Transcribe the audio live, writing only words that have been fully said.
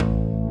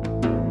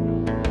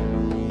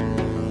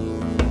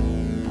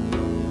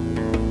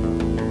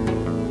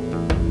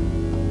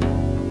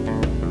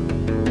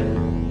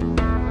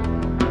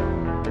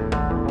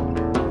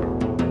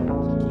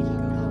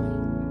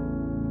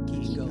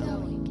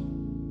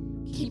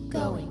keep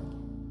going.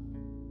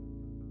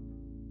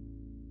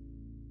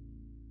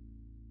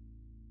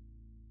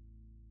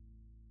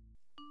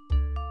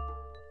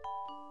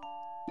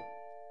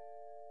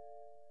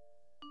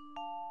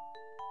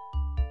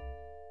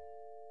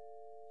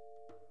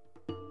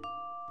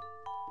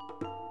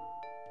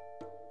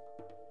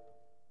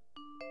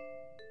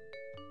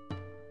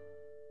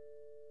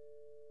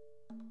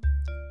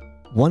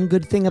 One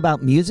good thing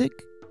about music,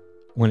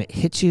 when it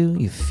hits you,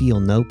 you feel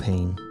no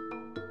pain.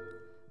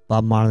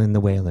 Bob Marley and The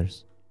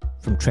Wailers,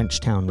 from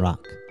Trenchtown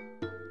Rock.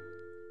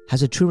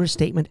 Has a truer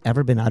statement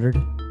ever been uttered?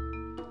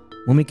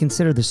 When we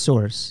consider the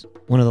source,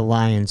 one of the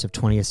lions of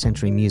 20th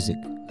century music,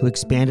 who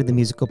expanded the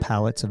musical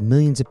palettes of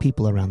millions of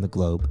people around the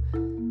globe,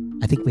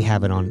 I think we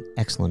have it on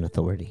excellent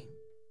authority.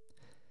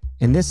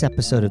 In this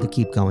episode of the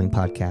Keep Going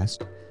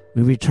podcast,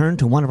 we return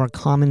to one of our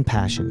common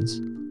passions,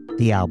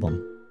 the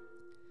album.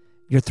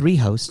 Your three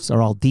hosts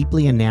are all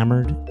deeply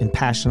enamored and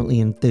passionately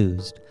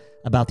enthused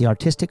about the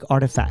artistic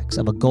artifacts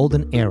of a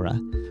golden era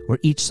where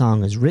each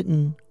song is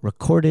written,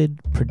 recorded,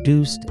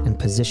 produced, and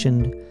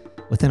positioned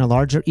within a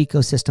larger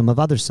ecosystem of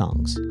other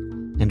songs,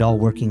 and all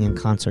working in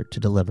concert to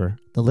deliver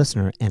the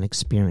listener an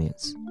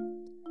experience.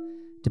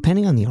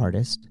 Depending on the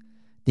artist,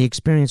 the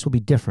experience will be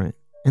different,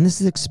 and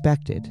this is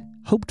expected,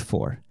 hoped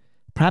for,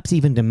 perhaps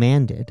even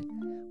demanded.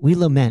 We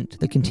lament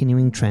the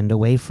continuing trend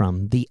away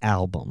from the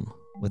album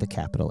with a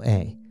capital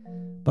A,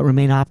 but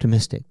remain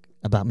optimistic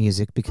about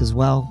music because,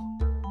 well,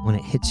 when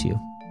it hits you.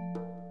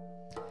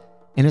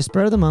 In a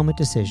spur-of-the-moment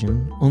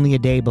decision, only a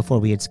day before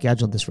we had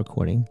scheduled this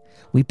recording,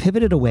 we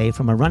pivoted away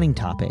from a running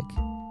topic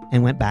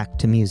and went back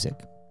to music.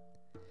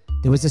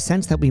 There was a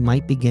sense that we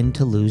might begin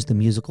to lose the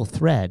musical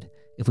thread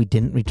if we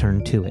didn't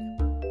return to it.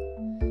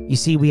 You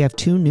see, we have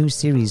 2 new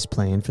series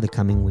planned for the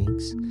coming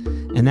weeks,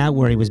 and that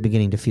worry was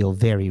beginning to feel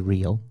very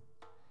real.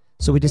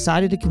 So we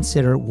decided to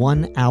consider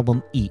one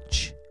album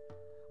each,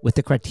 with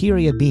the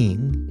criteria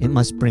being it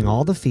must bring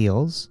all the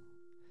feels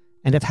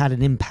and have had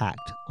an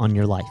impact on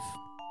your life.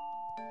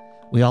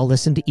 We all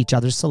listened to each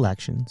other's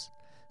selections,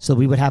 so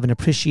we would have an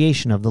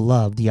appreciation of the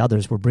love the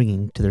others were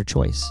bringing to their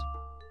choice.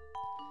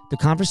 The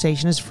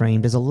conversation is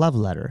framed as a love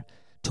letter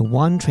to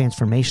one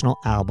transformational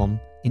album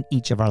in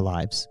each of our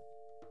lives.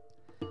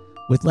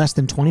 With less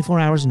than 24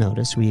 hours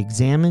notice, we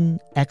examine,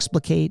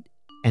 explicate,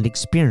 and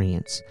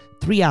experience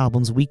 3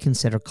 albums we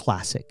consider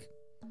classic.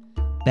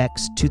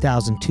 Beck's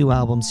 2002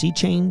 album Sea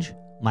Change,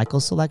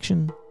 Michael's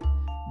selection,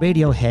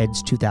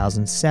 Radiohead's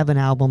 2007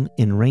 album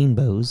In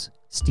Rainbows,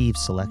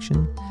 Steve's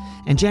selection,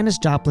 and Janis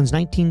Joplin's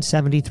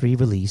 1973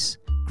 release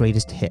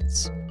Greatest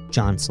Hits,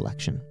 John's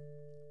selection.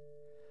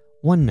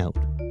 One note,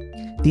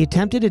 the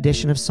attempted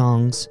addition of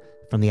songs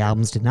from the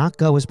albums did not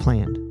go as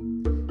planned.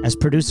 As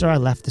producer, I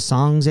left the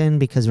songs in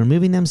because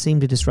removing them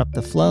seemed to disrupt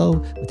the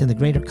flow within the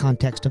greater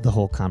context of the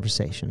whole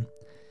conversation.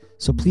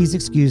 So please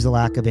excuse the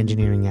lack of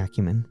engineering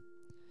acumen.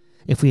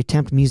 If we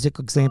attempt music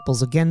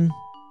examples again,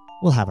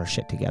 we'll have our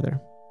shit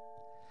together.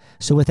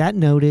 So with that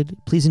noted,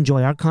 please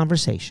enjoy our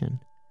conversation,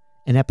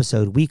 an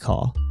episode we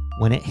call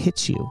When It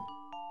Hits You,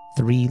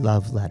 3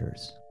 Love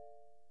Letters.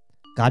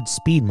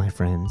 Godspeed, my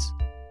friends.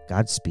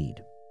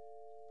 Godspeed.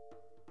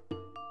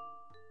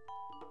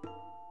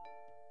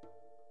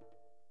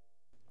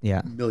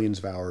 Yeah. Millions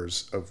of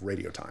hours of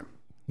radio time.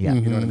 Yeah.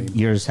 You know what I mean?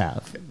 Yours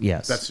have.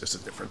 Yes. That's just a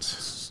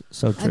difference.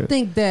 So true. I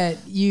think that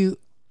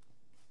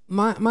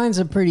mine's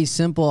a pretty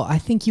simple. I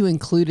think you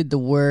included the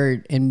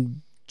word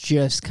and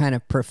just kind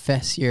of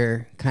profess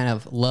your kind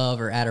of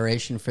love or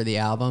adoration for the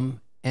album.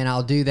 And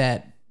I'll do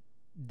that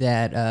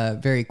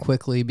very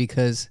quickly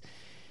because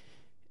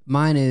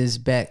mine is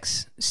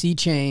Beck's Sea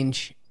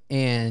Change.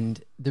 And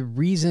the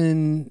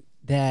reason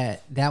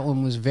that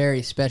one was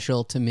very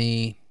special to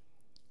me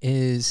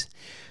is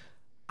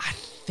I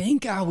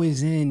think I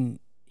was in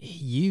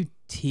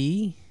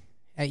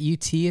at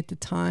UT at the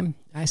time.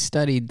 I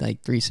studied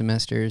like 3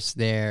 semesters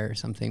there or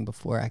something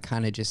before I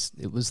kind of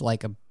it was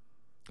like a...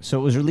 So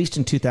it was released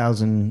in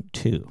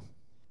 2002.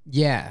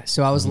 Yeah,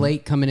 so I was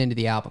late coming into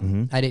the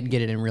album. I didn't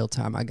get it in real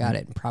time. I got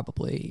it in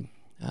probably,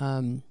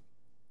 I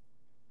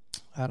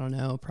don't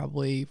know,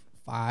 probably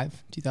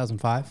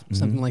 2005,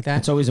 something like that.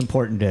 It's always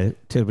important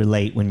to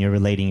relate when you're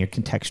relating your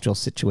contextual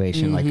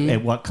situation, like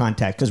at what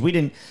context. Because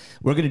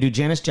we're going to do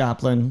Janis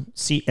Joplin,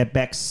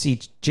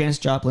 Janis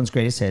Joplin's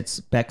Greatest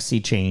Hits, Beck's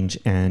Sea Change,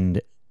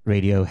 and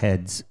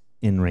Radiohead's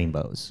In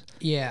Rainbows.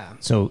 Yeah.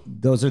 So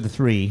those are the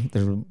 3.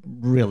 They're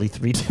really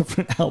 3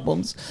 different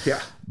albums.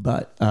 Yeah.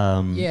 But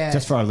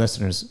just for our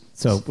listeners.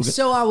 So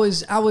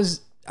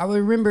I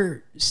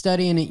remember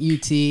studying at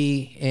UT,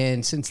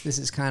 and since this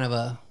is kind of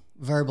a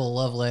verbal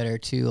love letter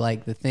to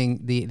like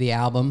the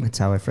album. That's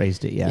how I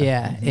phrased it. Yeah.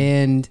 Yeah.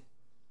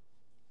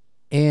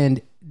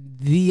 And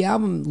the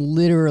album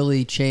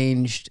literally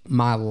changed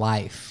my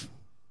life,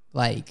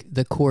 like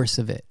the course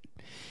of it.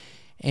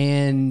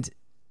 And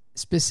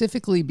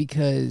specifically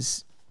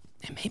because,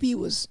 and maybe it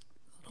was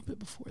a little bit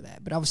before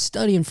that, but I was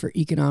studying for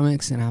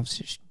economics and I was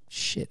just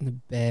shit in the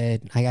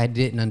bed. I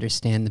didn't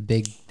understand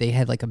they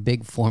had like a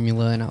big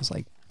formula and I was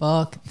like,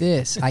 fuck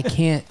this. I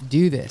can't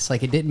do this.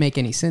 Like, it didn't make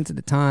any sense at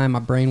the time. My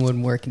brain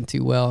wasn't working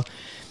too well.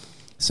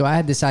 So I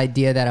had this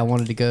idea that I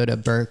wanted to go to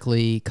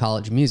Berklee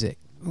College of Music.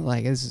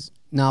 Like, this is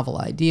a novel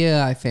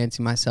idea. I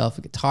fancy myself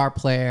a guitar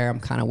player. I'm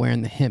kind of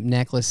wearing the hemp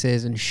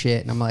necklaces and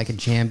shit. And I'm like a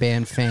jam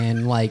band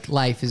fan. Like,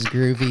 life is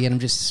groovy. And I'm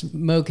just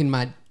smoking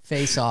my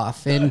face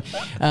off. And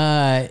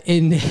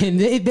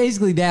it,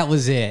 basically that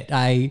was it.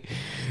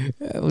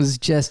 It was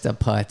just a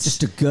putz.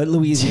 Just a good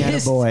Louisiana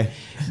boy.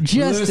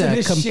 Just losing a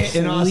his complete, shit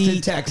in Austin,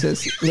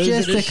 Texas.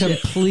 Just a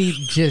complete,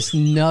 just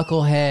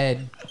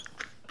knucklehead,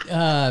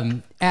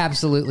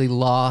 absolutely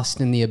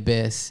lost in the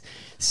abyss.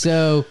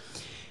 So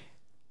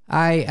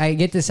I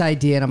get this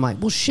idea and I'm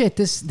like, well, shit,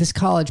 this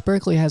college,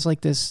 Berklee, has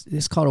like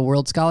this called a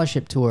World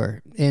Scholarship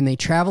Tour, and they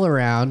travel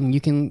around, and you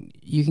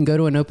can go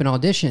to an open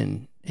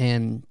audition.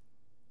 And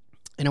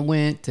I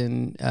went,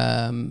 and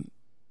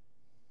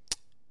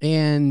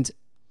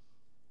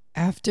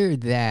after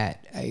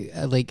that,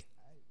 I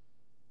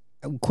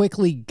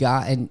quickly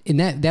got, and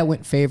that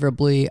went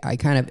favorably. I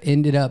kind of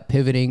ended up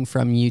pivoting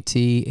from UT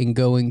and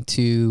going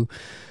to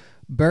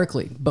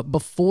Berklee. But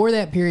before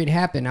that period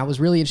happened, I was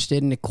really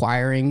interested in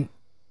acquiring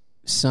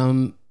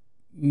some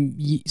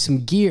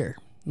gear,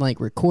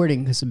 like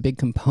recording, because a big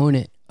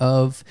component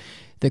of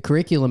the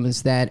curriculum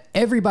is that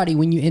everybody,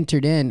 when you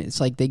entered in, it's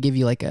like they give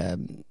you like a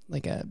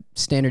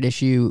standard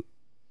issue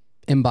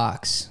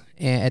inbox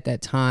at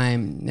that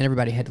time, and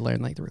everybody had to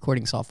learn like the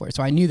recording software.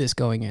 So I knew this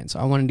going in. So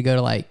I wanted to go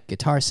to like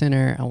Guitar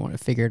Center. I wanted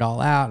to figure it all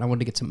out. I wanted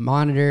to get some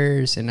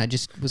monitors, and I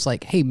just was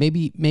like, hey,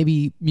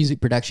 maybe music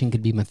production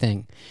could be my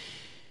thing.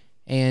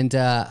 And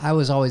I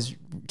was always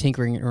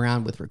tinkering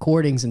around with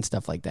recordings and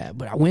stuff like that.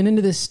 But I went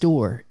into this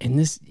store,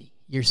 and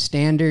your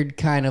standard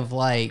kind of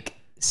like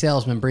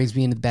salesman brings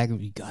me into the back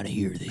and you got to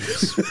hear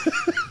this.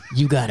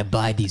 You got to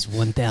buy these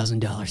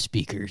 $1,000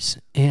 speakers.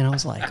 And I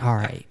was like, all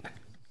right,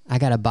 I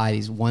got to buy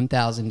these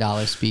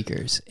 $1,000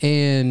 speakers.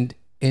 And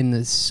in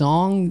the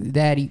song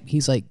that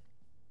he's like,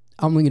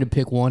 I'm going to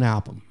pick one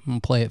album. I'm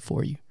going to play it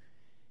for you.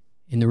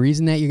 And the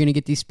reason that you're going to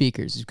get these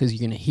speakers is because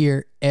you're going to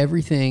hear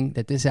everything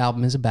that this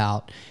album is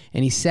about.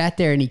 And he sat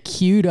there and he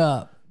queued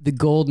up The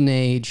Golden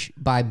Age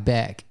by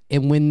Beck.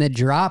 And when the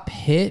drop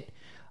hit,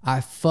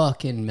 I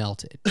fucking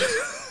melted.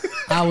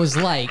 I was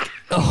like,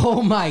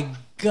 oh my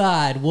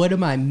God, what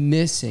am I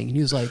missing? And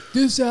he was like,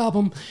 this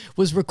album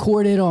was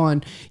recorded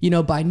on,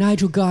 by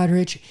Nigel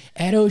Godrich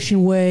at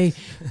Ocean Way,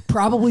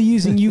 probably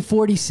using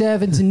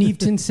U47s and Neve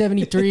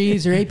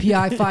 1073s or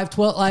API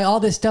 512, like all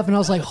this stuff. And I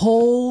was like,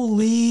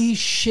 holy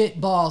shit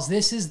balls.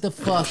 This is the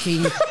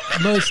fucking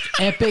most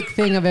epic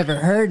thing I've ever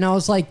heard. And I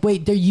was like,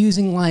 wait, they're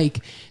using like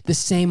the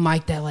same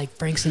mic that like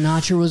Frank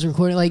Sinatra was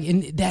recording. Like,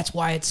 and that's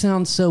why it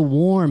sounds so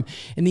warm.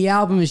 And the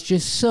album is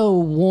just so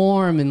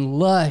warm and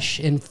lush,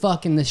 and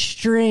fucking the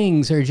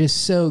strings are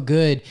just so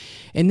good.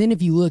 And then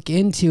if you look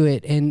into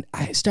it, and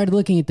I started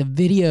looking at the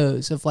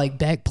videos of like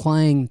Beck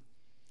playing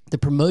the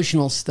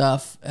promotional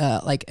stuff,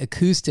 like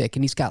acoustic,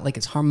 and he's got like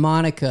his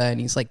harmonica, and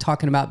he's like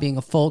talking about being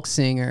a folk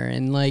singer,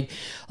 and like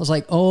I was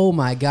like, oh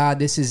my God,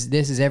 this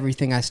is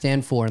everything I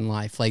stand for in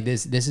life. Like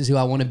this is who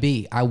I want to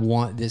be. I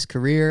want this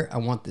career. I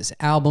want this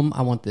album.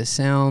 I want this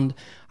sound.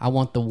 I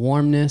want the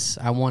warmness.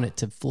 I want it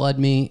to flood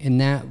me. And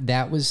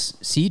that was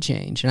Sea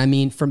Change. And I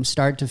mean, from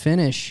start to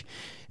finish,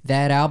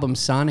 that album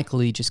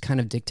sonically just kind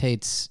of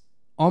dictates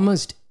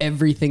almost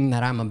everything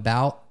that I'm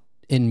about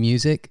in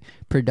music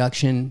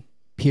production,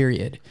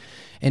 period.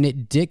 And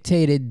it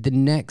dictated the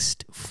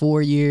next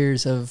 4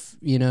 years of,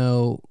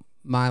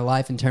 my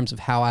life in terms of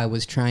how I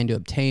was trying to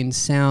obtain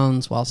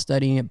sounds while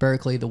studying at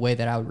Berklee, the way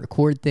that I would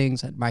record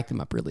things. I'd mic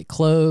them up really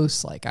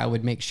close. Like I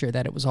would make sure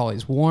that it was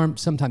always warm,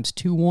 sometimes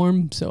too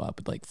warm. So I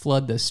would like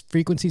flood this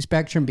frequency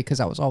spectrum because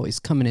I was always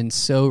coming in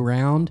so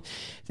round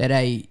that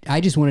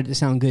I just wanted it to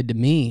sound good to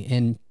me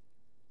and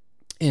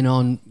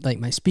on like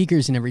my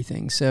speakers and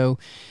everything. So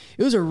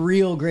it was a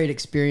real great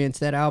experience.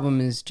 That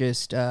album is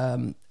just,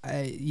 there's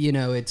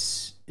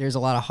a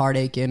lot of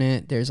heartache in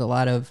it. There's a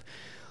lot of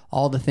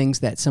all the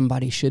things that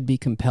somebody should be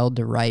compelled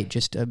to write,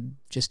 just a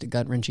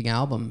gut-wrenching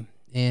album.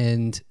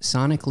 And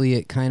sonically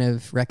it kind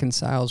of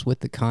reconciles with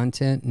the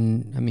content.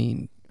 And I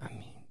mean,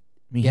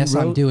 yes,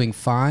 I'm doing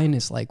fine.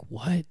 It's like,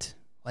 what?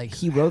 Like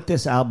he wrote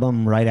this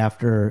album right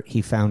after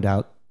he found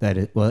out that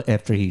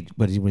he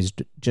was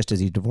just as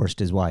he divorced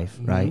his wife,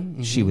 right?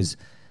 Mm-hmm. She was.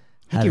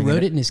 I think he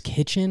wrote it in his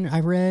kitchen. I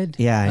read.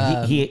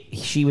 Yeah,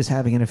 she was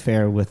having an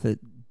affair with a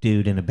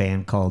dude in a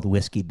band called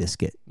Whiskey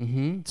Biscuit.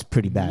 Mm-hmm. It's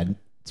pretty bad. Mm-hmm.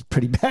 It's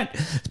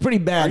pretty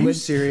bad. Are you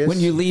serious?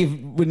 When you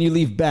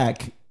leave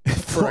Beck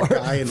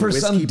for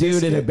some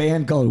dude in a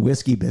band called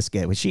Whiskey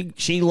Biscuit.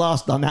 She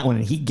lost on that one,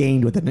 and he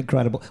gained with an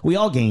incredible. We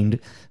all gained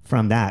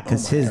from that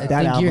because I think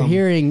album. You're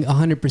hearing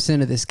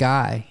 100% of this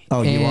guy.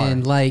 Oh, you are.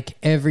 And like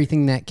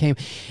everything that came,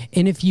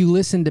 and if you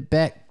listen to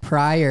Beck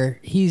prior,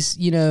 he's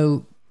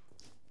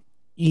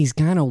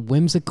kind of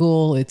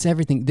whimsical. It's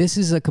everything. This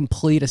is a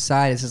complete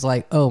aside. It's just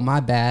like, oh, my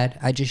bad.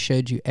 I just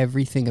showed you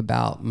everything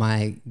about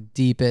my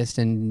deepest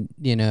and,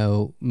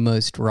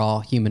 most raw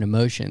human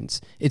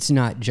emotions. It's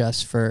not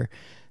just for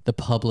the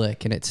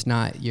public, and it's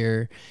not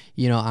your,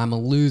 I'm a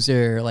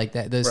loser, like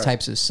that, those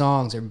types of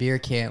songs, or beer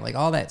can, like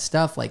all that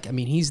stuff. Like, I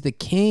mean, he's the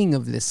king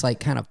of this like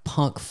kind of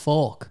punk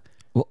folk.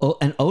 Well,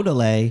 and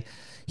Odelay,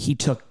 he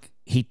took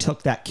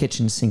that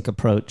kitchen sink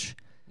approach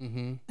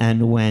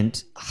and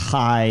went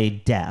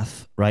high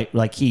def, right?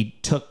 Like he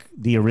took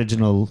the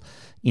original,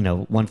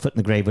 One Foot in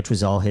the Grave, which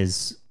was all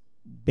his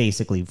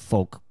basically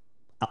folk,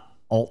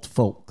 alt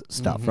folk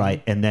stuff,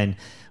 right? And then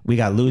we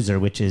got Loser,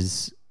 which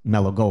is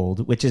mellow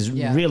gold, which is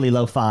really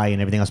lo-fi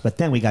and everything else. But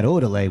then we got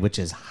Odelay, which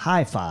is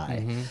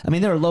hi-fi. I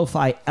mean, there are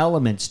lo-fi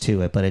elements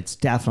to it, but it's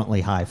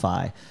definitely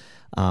hi-fi.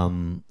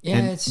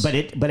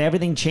 But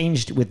everything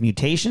changed with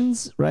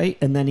Mutations, right?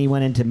 And then he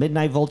went into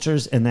Midnight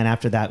Vultures, and then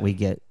after that we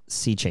get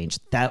Sea Change.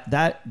 That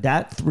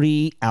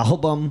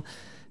 3-album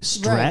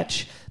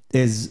stretch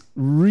is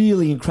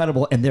really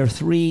incredible, and they're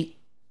 3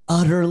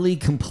 utterly,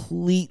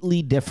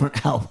 completely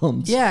different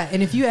albums. Yeah,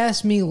 and if you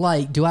ask me,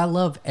 like, do I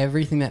love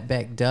everything that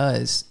Beck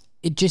does?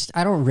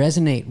 I don't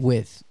resonate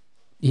with,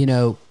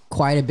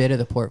 quite a bit of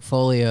the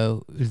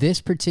portfolio. This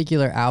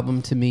particular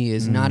album to me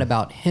is not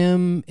about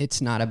him.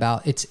 It's not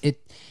about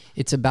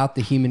it's about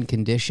the human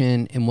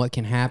condition and what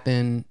can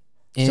happen.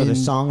 So the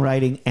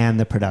songwriting and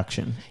the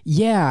production.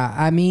 Yeah,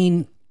 I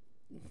mean,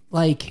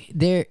 like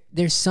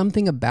there's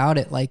something about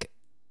it. Like,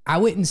 I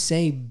wouldn't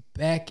say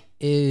Beck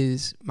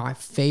is my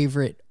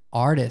favorite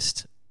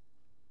artist.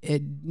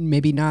 It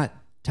maybe not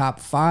top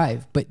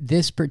 5, but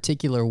this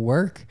particular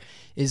work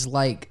is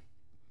like,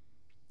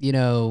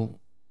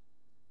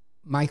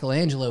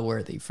 Michelangelo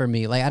worthy for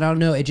me. Like, I don't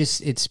know.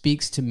 It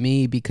speaks to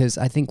me because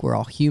I think we're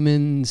all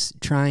humans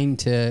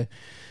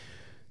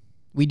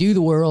we do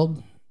the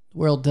world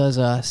does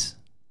us,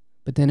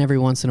 but then every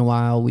once in a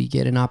while we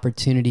get an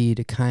opportunity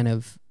to kind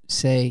of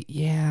say,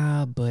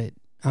 yeah, but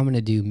I'm going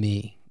to do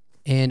me.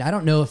 And I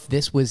don't know if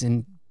this was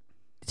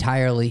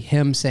entirely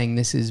him saying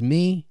this is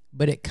me,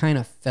 but it kind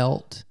of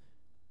felt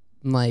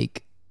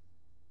like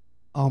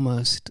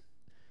almost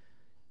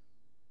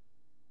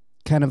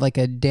kind of like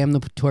a damn the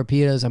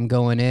torpedoes, I'm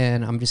going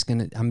in. I'm just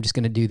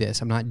gonna do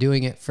this. I'm not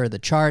doing it for the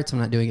charts. I'm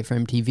not doing it for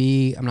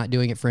MTV. I'm not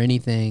doing it for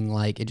anything.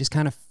 Like, it just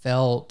kind of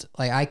felt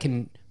like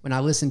when I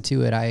listen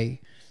to it, I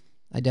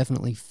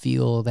definitely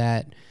feel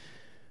that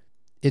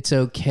it's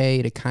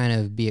okay to kind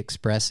of be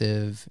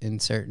expressive in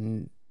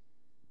certain,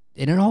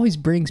 and it always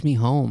brings me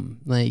home.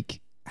 Like,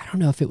 I don't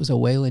know if it was a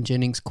Waylon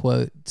Jennings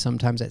quote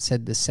sometimes that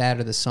said, the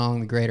sadder the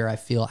song, the greater I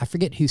feel. I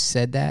forget who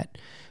said that,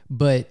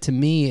 but to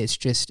me, it's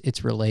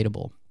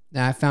relatable.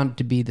 And I found it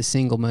to be the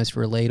single most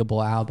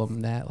relatable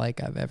album that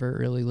like I've ever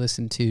really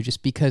listened to,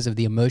 just because of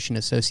the emotion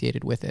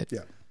associated with it.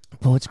 Yeah.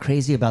 Well, what's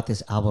crazy about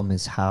this album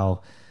is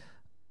how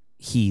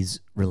he's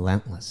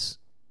relentless.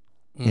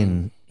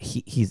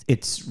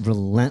 It's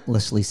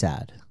relentlessly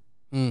sad.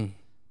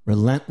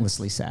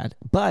 Relentlessly sad.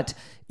 But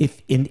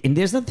and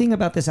there's the thing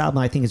about this album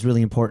I think is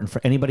really important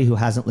for anybody who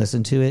hasn't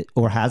listened to it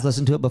or has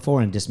listened to it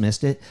before and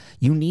dismissed it.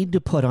 You need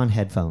to put on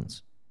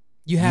headphones.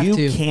 You have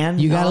to.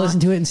 You got to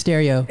listen to it in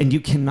stereo. And you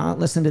cannot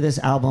listen to this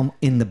album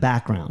in the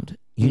background.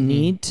 You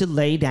need to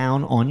lay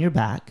down on your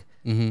back.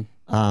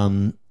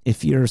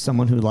 If you're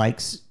someone who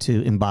likes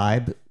to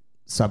imbibe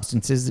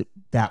substances,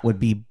 that would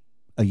be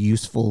a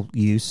useful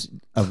use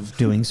of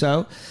doing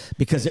so,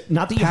 because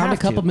not that you pound have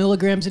a couple to.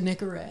 milligrams of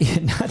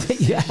Nicorette. Not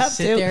that you have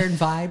sit there and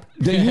vibe.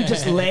 You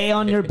just lay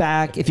on your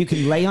back. If you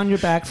can lay on your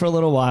back for a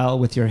little while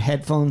with your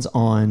headphones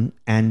on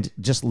and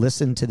just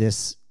listen to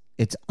this,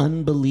 it's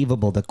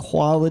unbelievable. The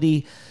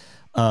quality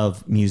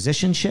of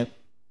musicianship.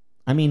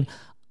 I mean,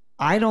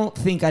 I don't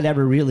think I'd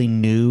ever really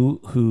knew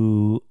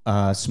who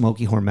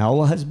Smokey Hormel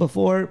was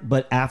before,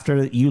 but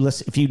after you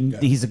listen,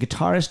 he's a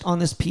guitarist on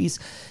this piece.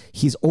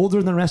 He's older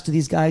than the rest of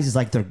these guys. He's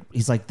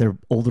like their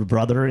older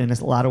brother in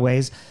a lot of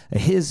ways.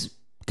 His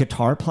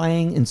guitar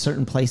playing in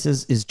certain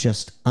places is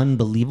just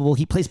unbelievable.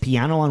 He plays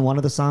piano on one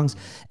of the songs,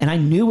 and I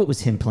knew it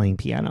was him playing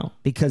piano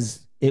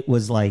because it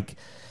was like,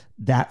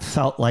 that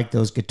felt like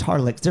those guitar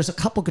licks. There's a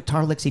couple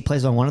guitar licks he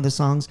plays on one of the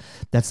songs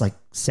that's like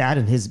sad,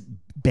 and his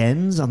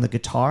bends on the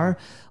guitar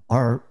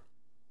are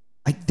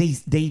like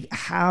they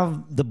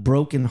have the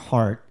broken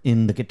heart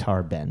in the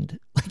guitar bend.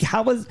 Like,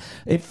 how was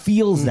it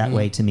feels that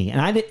way to me. And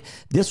I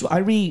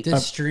read the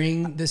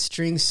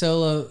string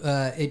solo.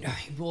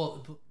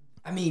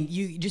 I mean,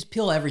 you just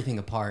peel everything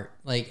apart.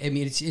 Like, I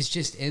mean, it's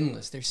just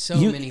endless. There's so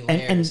many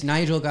layers. And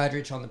Nigel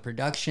Godrich on the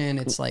production.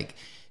 It's like.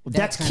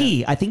 That's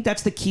key. I think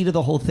that's the key to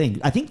the whole thing.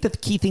 I think the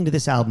key thing to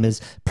this album is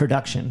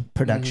production.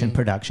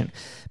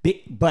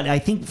 But I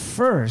think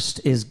first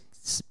is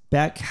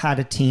Beck had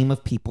a team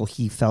of people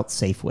he felt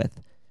safe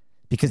with,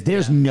 because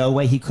there's no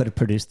way he could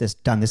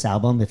have done this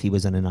album if he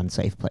was in an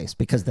unsafe place,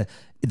 because the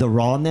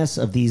rawness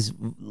of these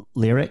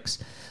lyrics.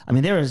 I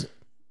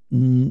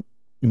mean,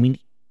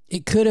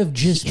 it could have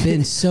just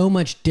been so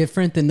much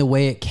different than the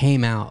way it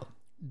came out.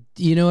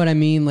 You know what I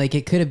mean? Like,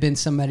 it could have been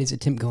somebody's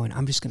attempt going,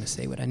 I'm just going to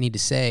say what I need to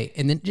say,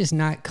 and then just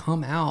not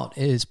come out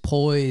as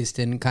poised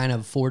and kind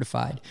of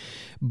fortified.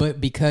 But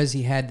because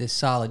he had this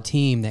solid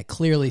team that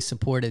clearly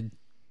supported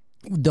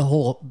the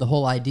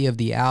whole idea of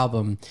the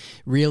album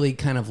really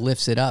kind of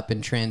lifts it up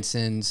and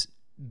transcends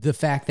the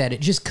fact that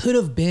it just could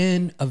have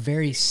been a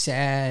very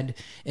sad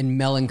and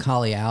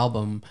melancholy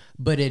album,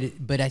 but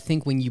I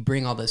think when you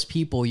bring all those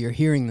people, you're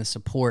hearing the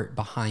support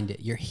behind it.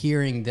 You're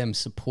hearing them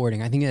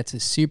supporting. I think that's a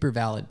super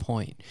valid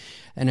point.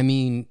 And I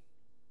mean,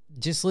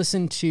 just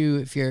listen to,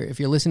 if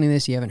you're listening to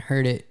this, you haven't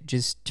heard it,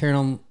 just turn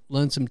on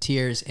Lonesome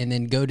Tears and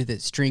then go to the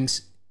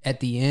strings at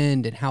the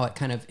end and how it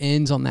kind of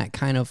ends on that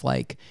kind of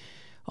like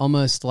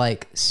almost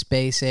like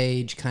space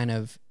age kind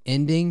of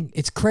ending.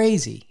 It's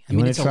crazy. I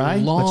mean, it's try?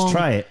 long... Let's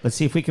try it. Let's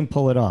see if we can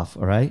pull it off.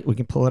 All right, we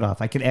can pull it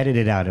off. I can edit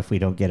it out if we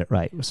don't get it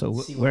right. So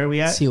where are we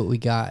at? See what we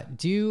got.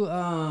 Do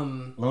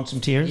Lonesome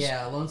Tears.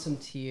 Yeah, Lonesome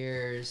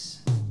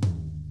Tears.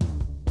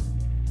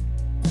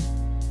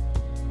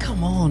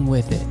 Come on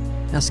with it.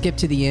 Now skip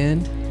to the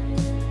end.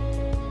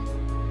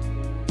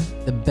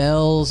 The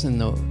bells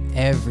and the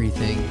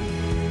everything.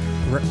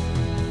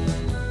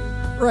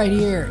 Right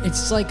here.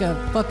 It's like a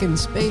fucking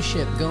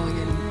spaceship going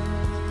in.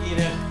 You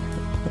know.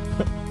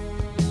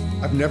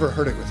 I've never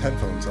heard it with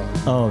headphones on.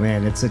 Oh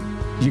man,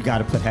 you got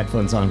to put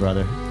headphones on,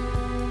 brother.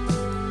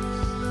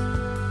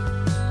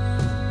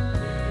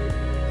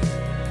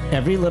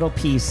 Every little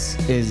piece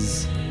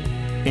is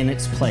in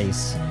its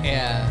place.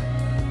 Yeah.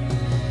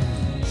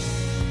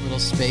 Little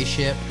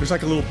spaceship. There's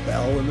like a little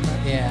bell in the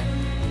back. Yeah.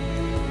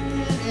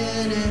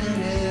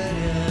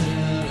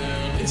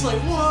 It's like,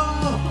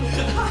 whoa!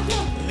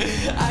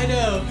 I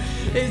know.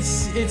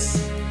 It's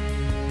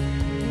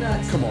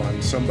nuts. Come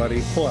on,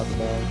 somebody, pull out the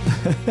ball.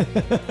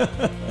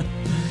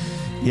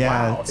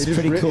 Yeah, Wow, it's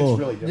pretty cool. It's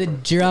really The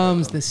different.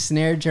 drums, the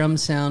snare drum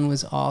sound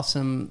was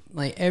awesome.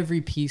 Like every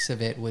piece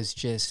of it was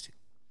just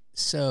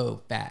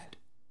so fat,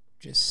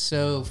 just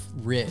so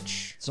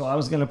rich. So I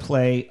was gonna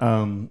play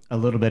a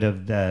little bit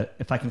of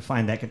if I can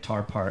find that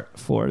guitar part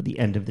for the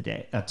end of the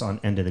day. That's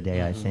on End of the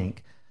Day, I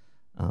think.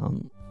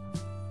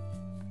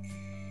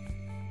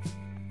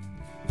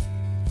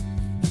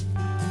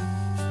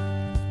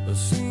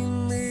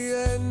 Seen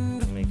the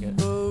end Make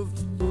it. of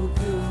the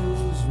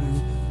kills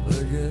me like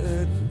it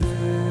did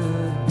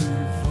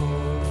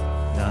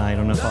before. No, I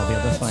don't know if I'll be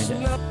able to find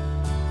it.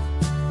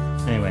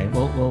 Anyway,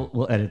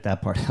 we'll edit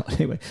that part out.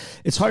 Anyway,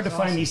 it's hard to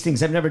find these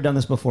things. I've never done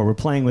this before. We're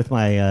playing with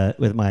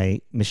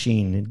my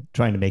machine and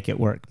trying to make it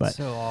work. But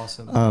So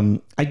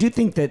awesome. I do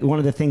think that one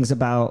of the things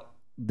about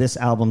this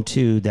album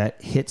too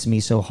that hits me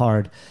so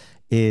hard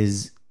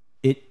is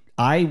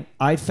I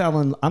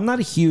am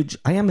a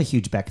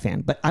huge Beck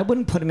fan, but I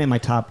wouldn't put him in my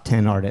top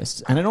 10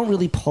 artists. And I don't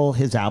really pull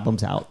his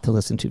albums out to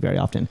listen to very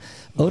often.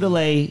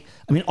 Odelay,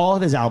 I mean, all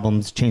of his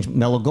albums changed.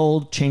 Mellow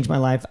Gold changed my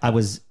life. I'm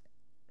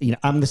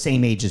the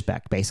same age as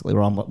Beck, basically.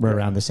 We're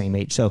around the same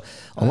age. So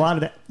a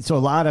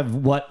lot of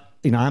what,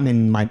 I'm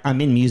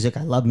in music.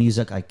 I love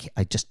music. I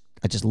just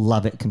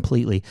love it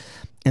completely.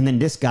 And then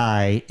this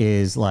guy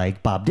is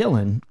like Bob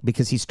Dylan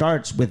because he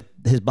starts with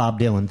his Bob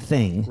Dylan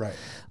thing. Right.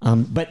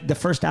 But the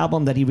first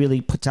album that he really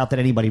puts out that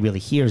anybody really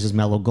hears is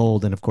Mellow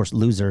Gold and, of course,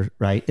 Loser,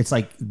 right? It's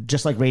like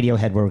just like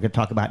Radiohead, where we're going to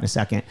talk about in a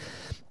second.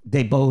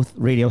 They both,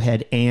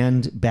 Radiohead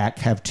and Beck,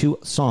 have two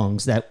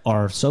songs that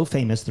are so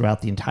famous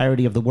throughout the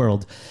entirety of the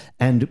world.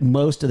 And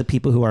most of the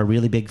people who are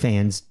really big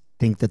fans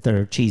think that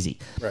they're cheesy.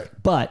 Right.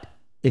 But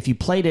if you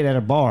played it at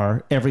a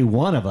bar, every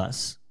one of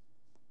us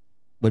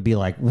would be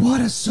like,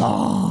 what a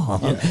song.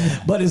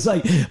 Yeah. But it's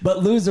like,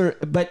 but Loser,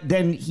 but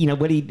then,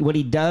 what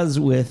he does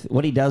with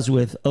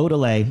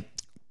Odelay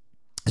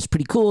is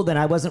pretty cool. That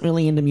I wasn't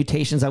really into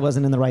Mutations. I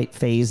wasn't in the right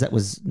phase. That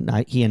was,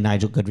 he and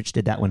Nigel Goodrich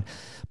did that one.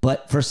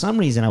 But for some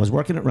reason, I was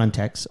working at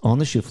Runtex on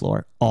the shoe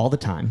floor all the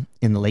time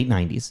in the late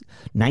 90s.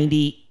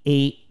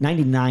 98,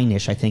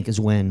 99-ish, I think, is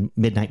when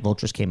Midnight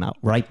Vultures came out,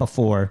 right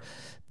before,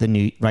 and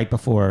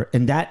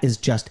that is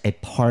just a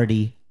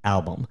party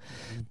album.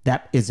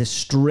 That is a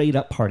straight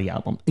up party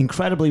album.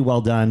 Incredibly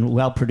well done,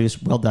 well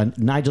produced, well done.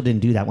 Nigel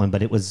didn't do that one,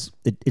 but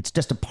it's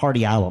just a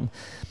party album.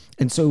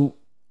 And so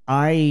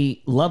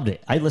I loved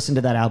it. I listened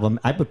to that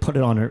album. I would put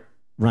it on a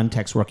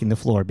Runtex working the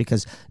floor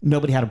because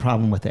nobody had a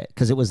problem with it.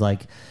 Because it was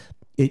like,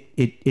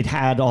 it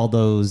had all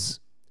those,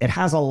 it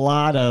has a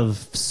lot of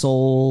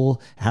soul,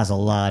 has a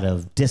lot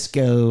of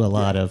disco,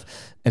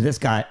 and it's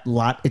got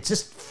it's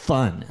just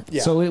fun.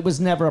 Yeah. So it was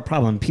never a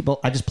problem.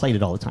 I just played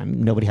it all the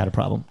time. Nobody had a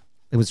problem.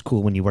 It was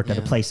cool when you worked at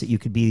a place that you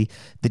could be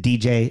the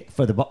DJ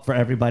for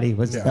everybody.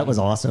 That was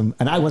awesome.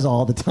 And I was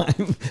all the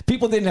time.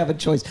 People didn't have a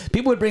choice.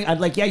 People would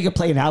I'd like, yeah, you could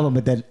play an album,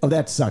 but then,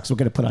 that sucks. We're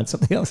going to put on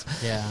something else.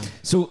 Yeah.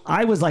 So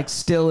I was like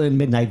still in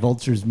Midnight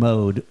Vultures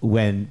mode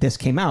when this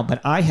came out, but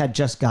I had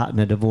just gotten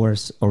a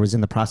divorce or was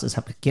in the process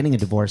of getting a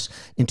divorce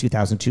in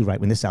 2002,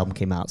 right when this album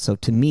came out. So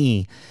to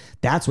me,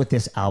 that's what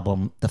this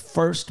album,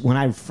 when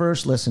I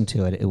first listened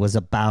to it, it was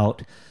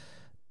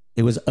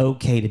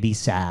okay to be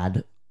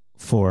sad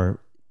for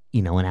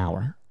an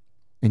hour,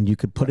 and you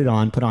could put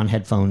on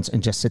headphones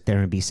and just sit there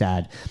and be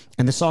sad.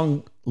 And the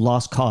song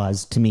Lost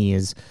Cause to me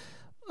is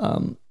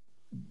one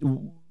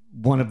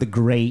of the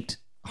great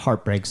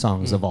heartbreak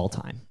songs of all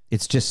time.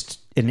 It's just,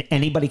 and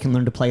anybody can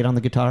learn to play it on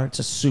the guitar. It's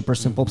a super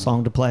simple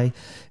song to play.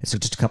 It's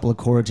just a couple of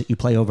chords that you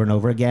play over and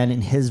over again.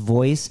 And his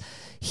voice,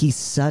 he's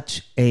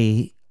such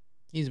a...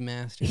 He's a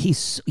master.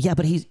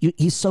 But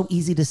he's so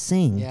easy to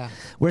sing. Yeah.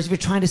 Whereas if you're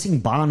trying to sing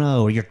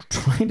Bono or you're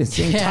trying to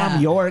sing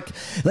Tom York,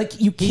 like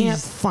you can't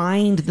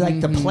find like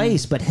the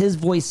place. But his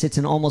voice sits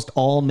in almost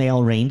all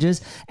male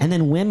ranges, and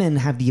then women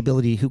have the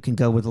ability who can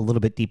go with a little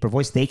bit deeper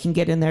voice. They can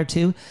get in there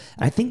too.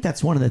 I think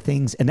that's one of the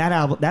things. And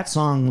that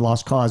song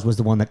 "Lost Cause" was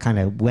the one that kind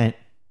of went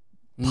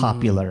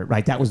popular,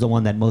 right? That was the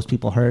one that most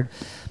people heard.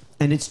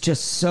 And it's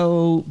just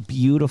so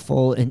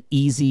beautiful and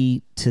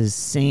easy to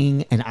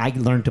sing, and I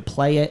learned to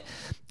play it.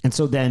 And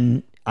so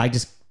then I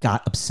just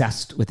got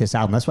obsessed with this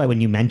album. That's why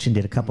when you mentioned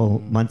it a couple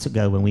months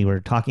ago when we were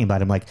talking about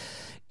it, I'm like,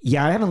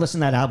 yeah, I haven't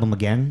listened to that album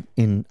again.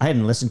 I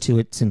hadn't listened to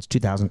it since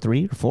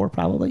 2003 or 4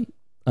 probably.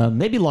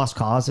 Maybe Lost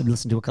Cause I've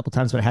listened to a couple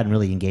times, but I hadn't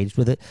really engaged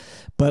with it.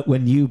 But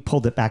when you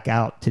pulled it back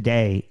out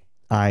today,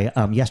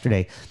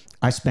 yesterday,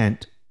 I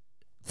spent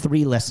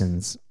 3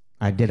 listens.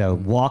 I did a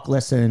walk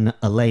listen,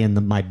 a lay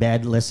in my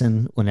bed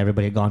listen when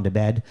everybody had gone to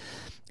bed.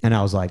 And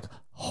I was like,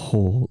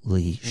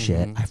 holy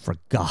shit, I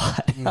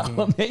forgot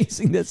how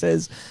amazing this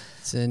is.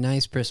 It's a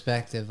nice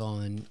perspective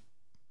on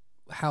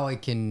how I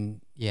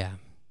can,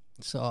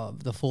 so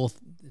the full,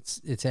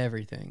 it's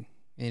everything.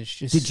 It's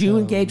just. Did you so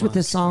engage with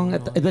this song,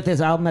 with this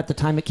album at the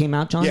time it came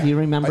out, John? Yeah. Do you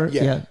remember?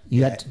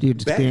 You had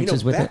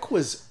experiences with Beck it?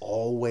 was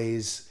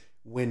always,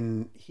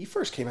 when he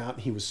first came out,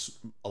 he was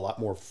a lot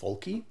more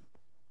folky.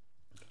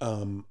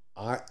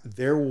 I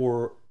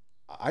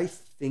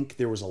think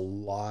there was a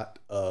lot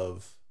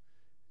of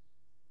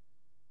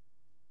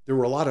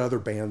other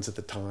bands at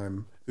the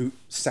time who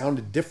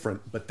sounded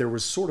different, but there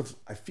was sort of,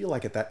 I feel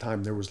like at that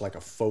time there was like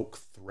a folk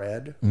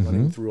thread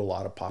running through a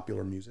lot of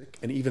popular music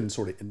and even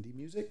sort of indie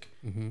music.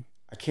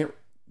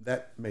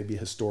 That may be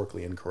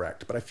historically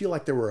incorrect, but I feel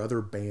like there were other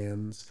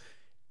bands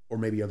or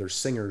maybe other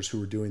singers who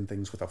were doing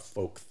things with a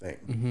folk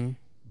thing.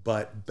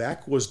 But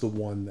Beck was the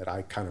one that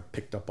I kind of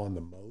picked up on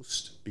the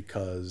most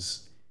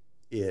because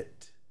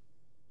it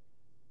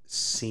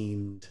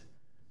seemed,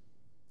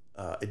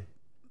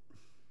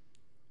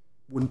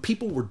 when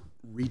people were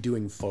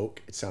redoing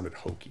folk, it sounded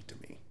hokey to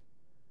me.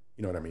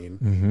 You know what I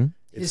mean?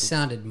 His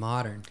sounded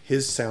modern.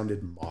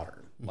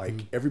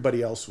 Like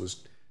everybody else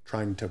was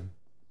trying to,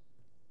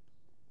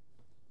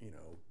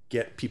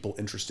 get people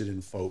interested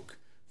in folk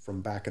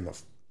from back in the,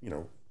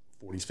 40s,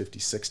 50s,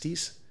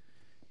 60s,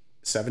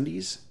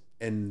 70s.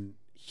 And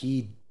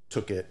he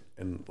took it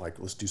and like,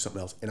 let's do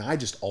something else. And I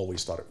just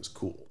always thought it was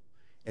cool.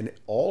 And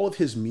all of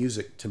his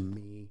music to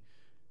me,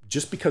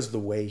 just because of the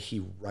way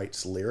he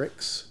writes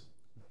lyrics,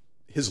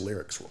 his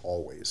lyrics were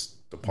always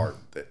the part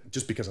that,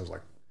 just because I was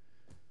like,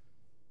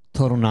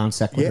 total non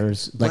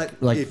sequiturs. But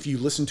if you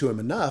listen to him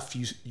enough,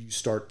 you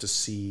start to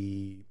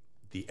see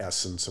the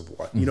essence of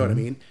what, you know what I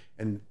mean?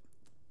 And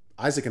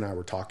Isaac and I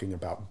were talking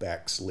about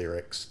Beck's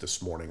lyrics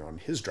this morning on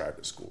his drive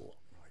to school.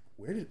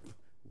 Like,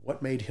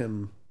 what made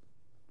him,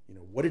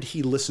 what did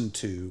he listen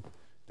to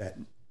that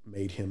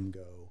made him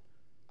go,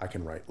 I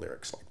can write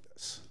lyrics like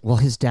this? Well,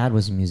 his dad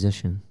was a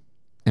musician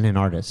and an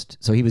artist.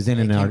 So he was in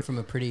an art. From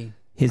a pretty.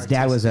 His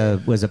dad was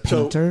a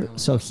painter,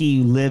 so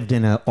he lived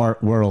in an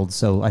art world.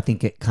 So I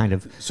think it kind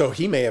of. So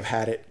he may have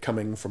had it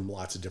coming from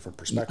lots of different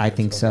perspectives. I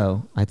think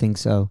so.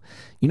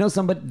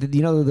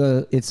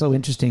 It's so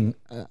interesting.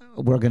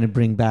 We're going to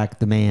bring back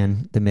the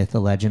man, the myth,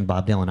 the legend,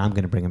 Bob Dylan. I'm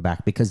going to bring him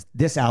back because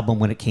this album,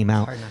 when it came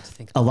out,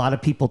 a lot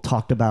of people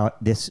talked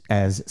about this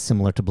as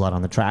similar to Blood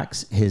on the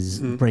Tracks, his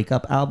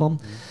breakup album.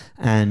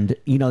 And,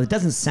 it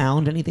doesn't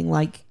sound anything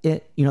like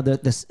it.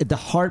 The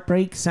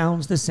heartbreak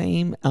sounds the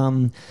same.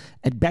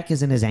 And Beck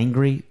isn't as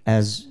angry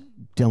as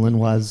Dylan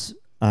was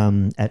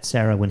at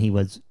Sarah when he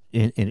was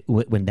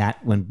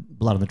when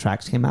Blood on the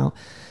Tracks came out.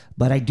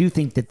 But I do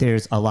think that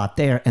there's a lot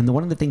there. And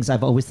one of the things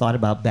I've always thought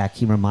about Beck,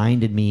 he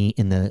reminded me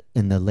in the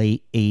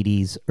late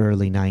 80s,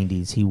 early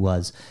 90s, he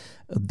was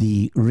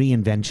the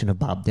reinvention of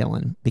Bob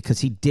Dylan, because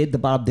he did the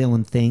Bob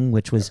Dylan thing,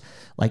 which was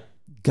like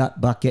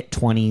gut bucket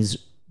 20s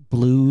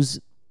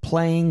blues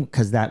playing,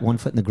 because that One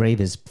Foot in the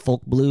Grave is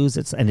folk blues.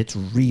 It's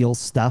real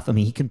stuff. I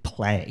mean, he can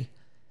play.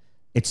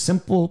 It's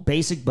simple,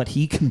 basic, but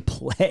he can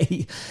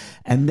play.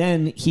 And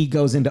then he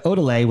goes into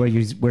Odelay, where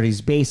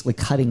he's basically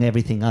cutting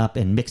everything up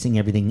and mixing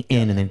everything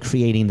in, and then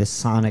creating this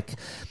sonic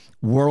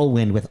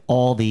whirlwind with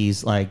all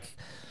these like.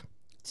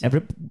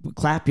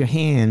 Clap your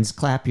hands,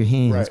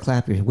 Right.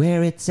 clap your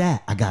where it's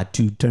at. I got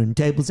 2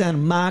 turntables and a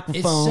microphone.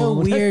 It's so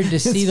weird to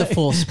see the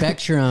full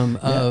spectrum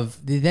of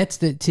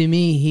to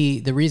me,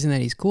 the reason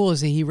that he's cool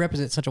is that he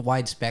represents such a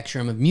wide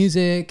spectrum of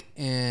music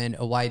and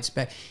a wide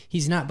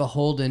he's not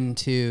beholden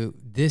to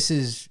this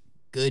is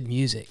good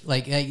music.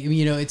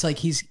 It's like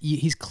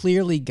he's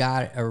clearly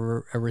got a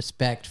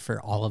respect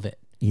for all of it.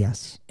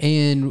 Yes.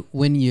 And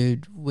when you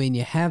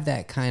have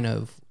that kind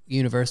of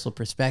universal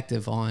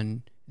perspective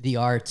on the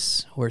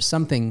arts or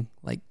something,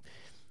 like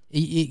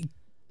you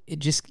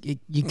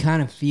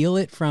kind of feel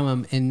it from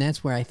him. And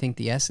that's where I think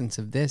the essence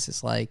of this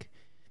is like,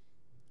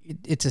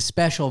 it's a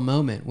special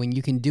moment when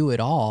you can do it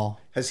all.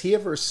 Has he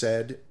ever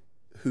said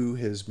who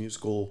his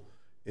musical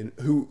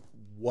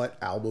what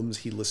albums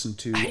he listened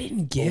to I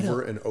didn't get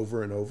over and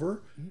over and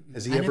over?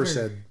 Has he I ever never-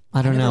 said?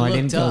 I don't know. I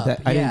never didn't looked go up.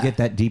 that. I didn't Yeah. get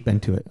that deep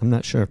into it. I'm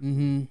not sure.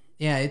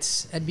 Yeah,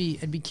 I'd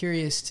be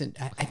curious to.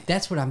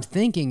 That's what I'm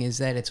thinking is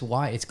that it's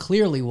wide. It's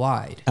clearly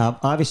wide.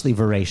 Obviously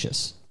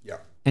voracious. Yeah.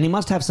 And he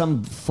must have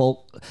some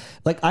folk.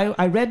 Like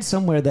I read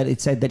somewhere that it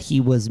said that he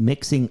was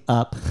mixing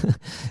up.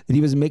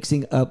 The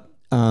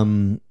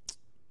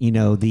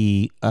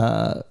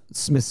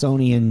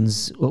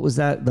Smithsonian's. What was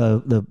that?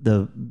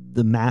 The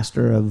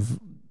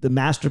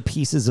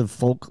masterpieces of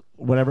folk.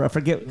 Whatever I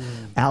forget.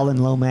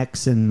 Alan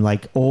Lomax and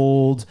like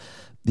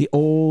the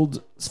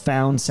old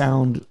found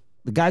sound.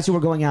 The guys who were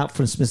going out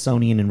from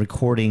Smithsonian and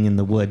recording in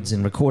the woods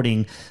and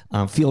recording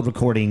field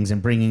recordings and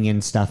bringing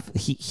in stuff,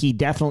 he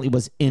definitely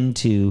was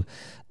into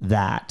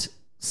that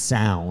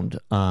sound,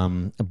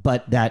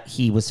 but that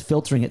he was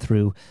filtering it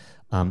through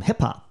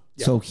hip hop.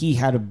 Yeah. So he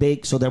had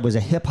so there was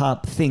a hip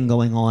hop thing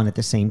going on at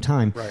the same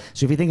time. Right.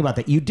 So if you think about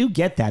that, you do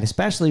get that,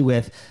 especially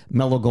with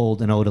Mellow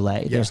Gold and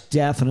Odelay. Yeah. There's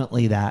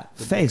definitely that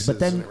phase. But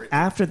then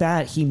after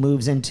that, he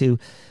moves into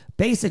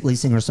basically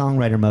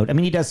singer-songwriter mode. I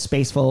mean, he does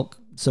space folk.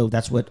 So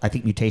that's what I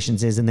think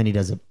Mutations is, and then he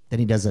does a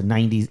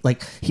 90s,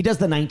 like he does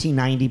the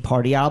 1990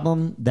 party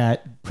album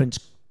that Prince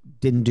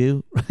didn't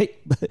do, right?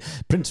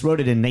 Prince wrote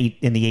it in the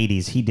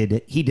 80s. He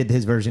did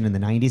his version in the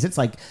 90s.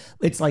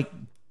 It's like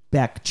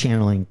Beck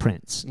channeling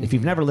Prince. Mm-hmm. If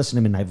you've never listened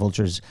to Midnight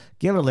Vultures,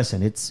 give it a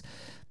listen. It's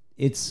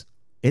a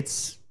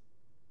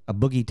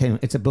boogie.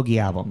 It's a boogie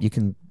album. You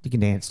can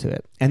dance to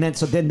it, and then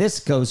this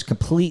goes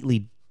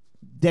completely.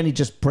 Then he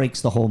just breaks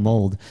the whole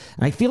mold.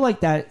 And I feel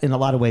like that in a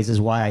lot of ways is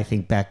why I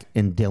think Beck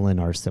and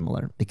Dylan are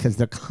similar, because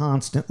they're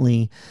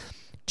constantly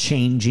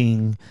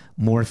changing,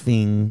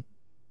 morphing,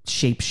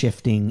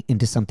 shape-shifting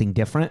into something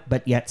different,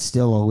 but yet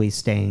still always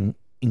staying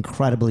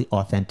incredibly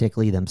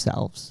authentically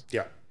themselves.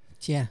 Yeah.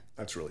 Yeah.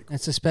 That's really cool.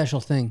 That's a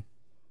special thing.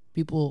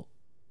 People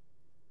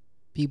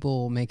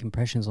make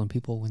impressions on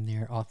people when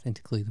they're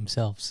authentically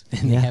themselves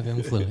and they have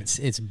influence.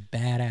 It's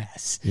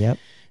badass. Yep.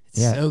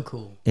 It's so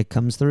cool. It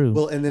comes through.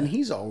 Well, and then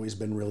he's always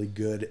been really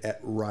good at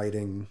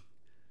writing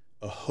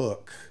a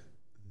hook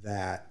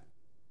that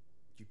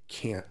you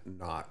can't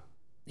not.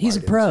 He's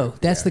a pro.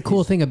 That's the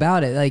cool thing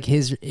about it. Like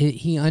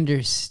he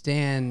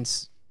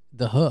understands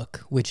the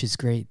hook, which is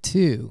great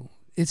too.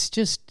 It's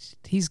just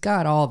he's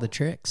got all the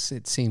tricks.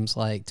 It seems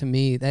like to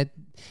me that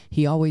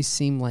he always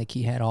seemed like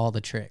he had all the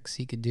tricks.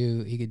 He could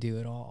do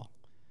it all.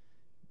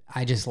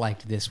 I just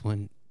liked this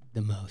one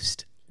the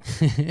most.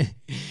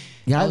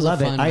 Yeah, I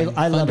love it.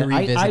 I love it.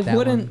 I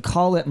wouldn't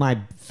call it my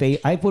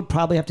favorite. I would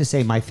probably have to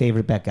say my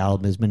favorite Beck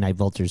album is Midnight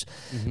Vultures.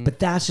 Mm-hmm. But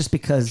that's just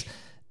because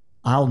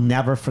I'll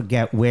never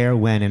forget where,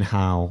 when, and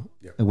how,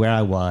 where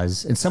I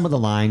was. And some of the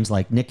lines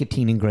like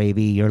nicotine and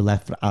gravy, your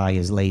left eye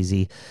is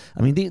lazy.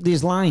 I mean,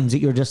 these lines that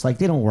you're just like,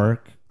 they don't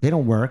work.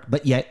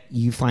 But yet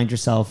you find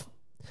yourself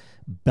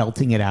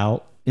belting it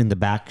out in the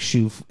back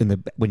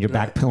when you're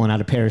back pulling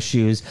out a pair of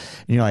shoes,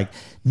 and you're like,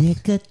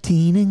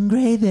 nicotine and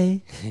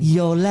gravy,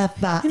 your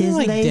left eye is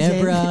like lazy.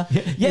 Deborah.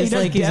 Yeah, he's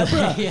like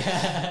Deborah.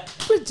 Yeah.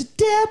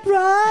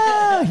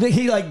 Deborah.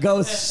 He like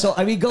goes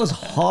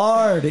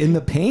hard in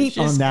the paint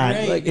on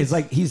that. Great.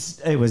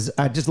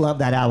 I just love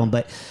that album,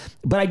 but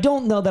I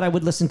don't know that I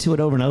would listen to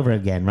it over and over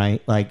again,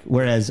 right? Like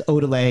whereas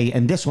Odelay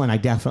and this one, I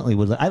definitely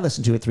would. I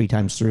listened to it 3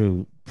 times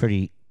through.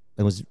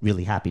 I was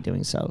really happy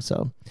doing so.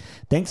 So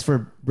thanks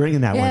for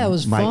bringing that one. Yeah, it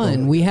was Michael.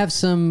 fun. We have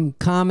some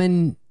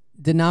common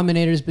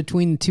denominators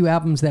between the 2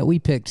 albums that we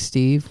picked,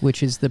 Steve,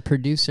 which is the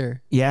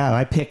producer. Yeah,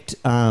 I picked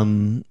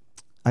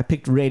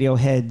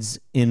Radiohead's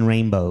In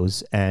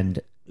Rainbows,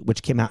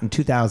 which came out in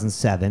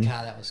 2007.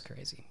 God, that was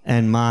crazy.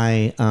 And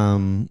my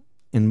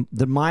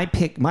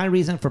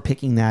reason for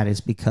picking that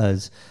is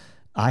because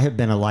I have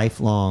been a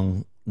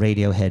lifelong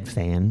Radiohead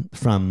fan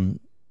from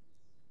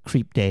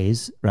Creep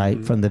days, right?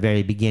 Mm-hmm. From the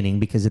very beginning,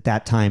 because at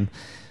that time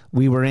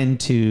we were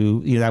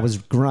into, that was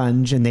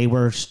grunge, and they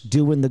were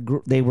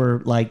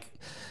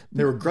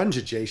grunge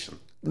adjacent.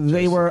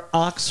 They were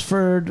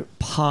Oxford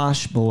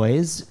posh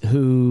boys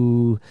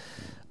who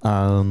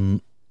were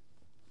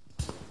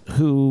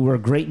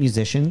great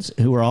musicians,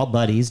 who were all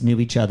buddies, knew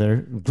each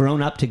other,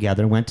 grown up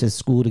together, went to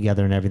school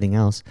together and everything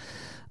else.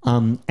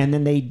 And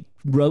then in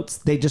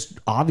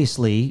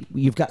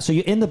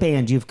the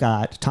band, you've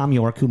got Tom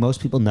York, who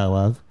most people know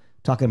of,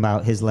 talking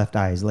about his left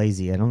eye is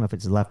lazy. I don't know if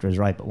it's his left or his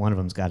right, but one of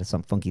them's got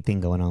some funky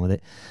thing going on with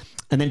it.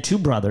 And then 2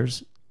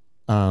 brothers,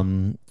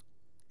 and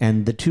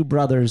the 2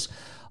 brothers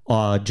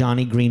are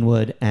Johnny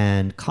Greenwood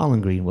and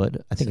Colin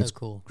Greenwood. I think it's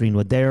cool.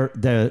 Greenwood.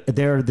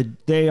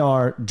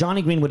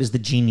 Johnny Greenwood is the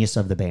genius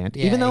of the band.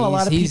 Yeah, even though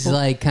he's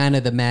like kind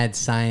of the mad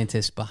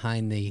scientist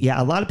behind the.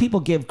 Yeah, a lot of people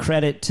give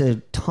credit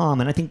to Tom,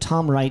 and I think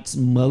Tom writes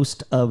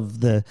most of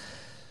the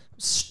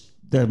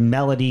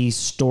melody,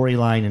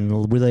 storyline,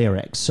 and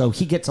lyrics. So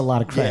he gets a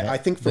lot of credit. Yeah, I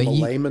think from a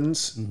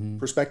layman's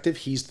perspective,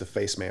 he's the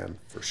face man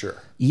for sure.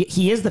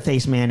 He is the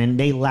face man, and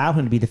they allow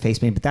him to be the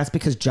face man, but that's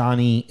because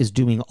Johnny is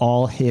doing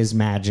all his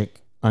magic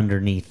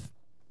underneath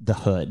the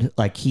hood.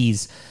 Like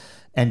he's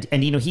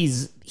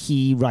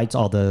he writes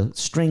all the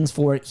strings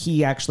for it.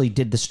 He actually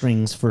did the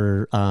strings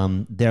for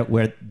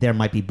Where There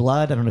Might Be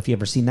Blood. I don't know if you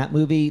ever seen that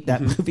movie.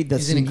 That movie.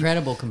 He's an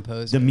incredible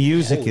composer. The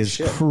music Holy is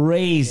shit.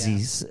 crazy.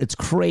 Yeah. It's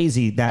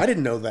crazy. I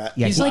didn't know that.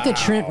 Yeah, he's like a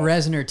Trent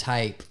Reznor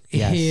type.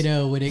 Yes. You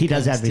know, when it He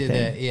comes does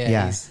everything. to the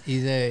Yeah.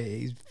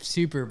 he's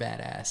super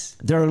badass.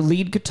 Their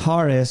lead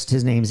guitarist,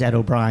 his name's Ed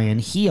O'Brien.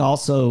 He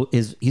also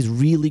he's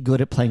really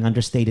good at playing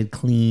understated,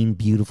 clean,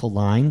 beautiful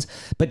lines.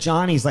 But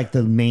Johnny's like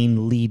the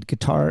main lead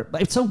guitar.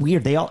 It's so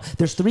weird.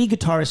 There's 3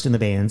 guitarists in the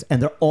bands,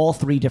 and they're all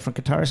 3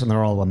 different guitarists, and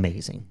they're all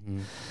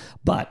amazing.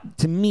 But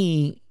to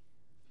me,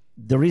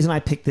 the reason I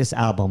picked this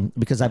album,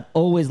 because I've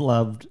always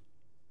loved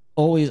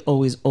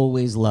Radiohead.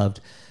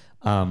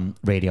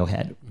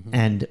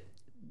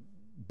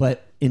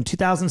 But in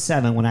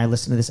 2007, when I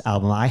listened to this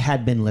album, I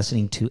had been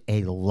listening to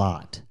a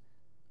lot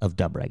of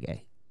dub reggae.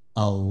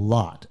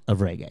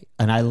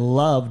 And I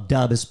love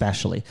dub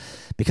especially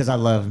because I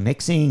love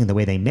mixing and the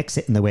way they mix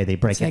it and the way they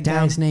break it down.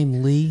 That guy's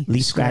name Lee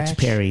Scratch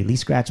Perry,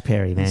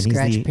 man.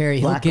 Scratch Perry.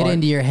 He'll get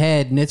into your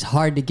head and it's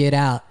hard to get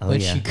out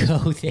once yeah. you go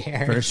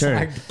there. For it's sure.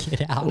 hard to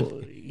get out.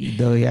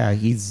 Though,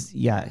 he's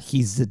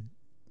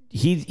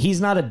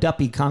not a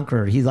duppy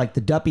conqueror. He's like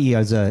the duppy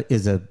is a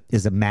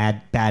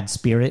mad bad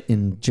spirit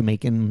in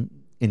Jamaican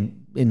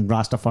in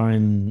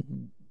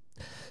Rastafarian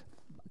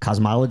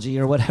cosmology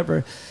or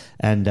whatever.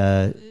 And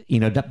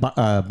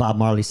Bob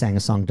Marley sang a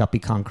song "Duppy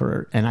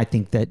Conqueror," and I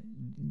think that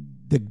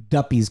the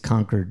Duppies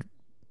conquered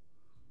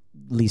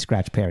Lee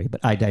Scratch Perry, but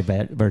I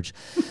diverge.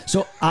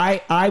 So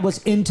I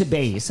was into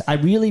bass. I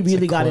really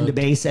got into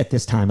bass at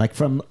this time, like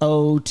from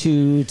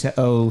 02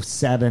 to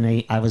 07,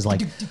 08. I was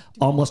like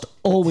almost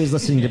always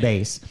listening to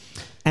bass.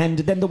 And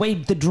then the way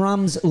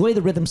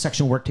the rhythm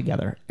section worked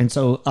together. And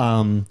so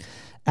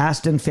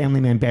Aston Family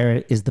Man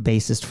Barrett is the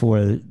bassist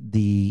for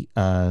the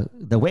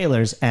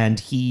Wailers, and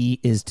he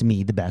is to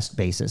me the best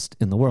bassist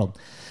in the world.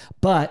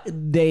 But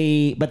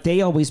they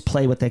always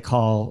play what they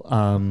call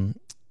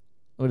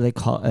what do they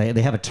call?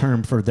 They have a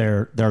term for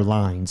their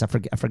lines. I'm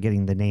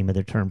forgetting the name of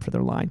their term for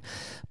their line,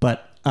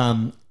 but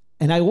and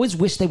I always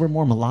wish they were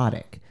more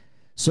melodic.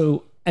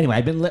 So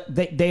anyway,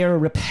 they are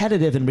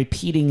repetitive and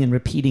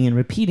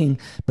repeating,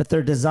 but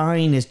their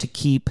design is to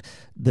keep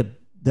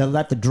they'll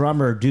let the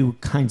drummer do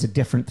kinds of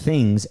different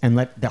things and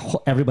let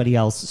everybody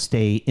else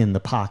stay in the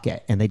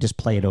pocket, and they just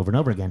play it over and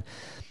over again.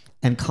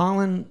 And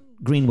Colin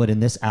Greenwood in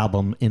this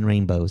album, In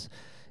Rainbows,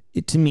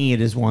 to me, it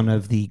is one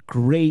of the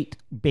great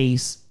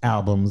bass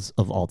albums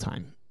of all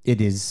time. It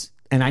is,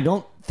 and I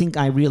don't think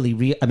I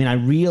really, I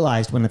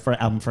realized when the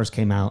album first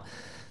came out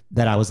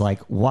that I was like,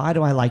 why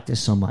do I like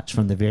this so much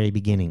from the very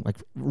beginning, like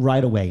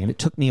right away? And it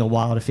took me a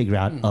while to figure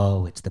out,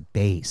 it's the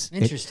bass.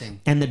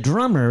 Interesting. And the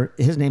drummer,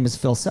 his name is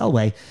Phil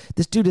Selway.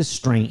 This dude is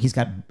strange. He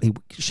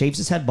shaves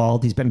his head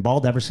bald. He's been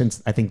bald ever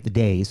since, I think, the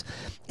days.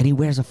 And he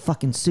wears a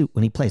fucking suit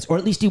when he plays. Or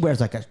at least he wears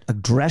like a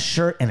dress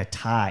shirt and a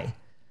tie.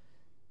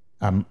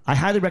 I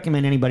highly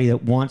recommend anybody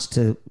that wants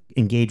to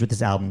engage with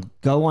this album,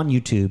 go on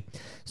YouTube,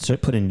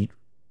 put in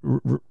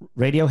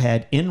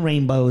Radiohead, In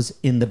Rainbows,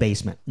 In the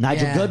Basement.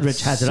 Nigel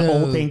Goodrich has an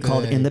old thing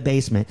called In the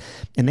Basement,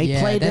 and they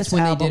play this that's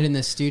when album. they did in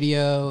the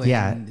studio.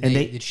 And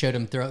they showed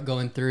him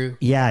going through.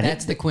 Yeah,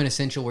 that's the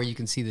quintessential where you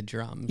can see the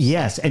drums.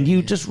 Yes, and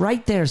you just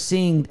right there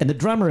seeing, and the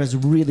drummer is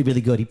really,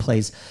 really good.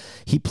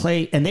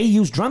 And they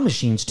use drum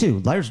machines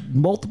too. There's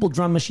multiple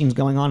drum machines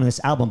going on in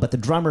this album, but the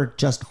drummer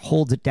just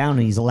holds it down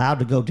and he's allowed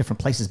to go different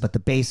places, but the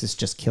bassist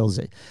just kills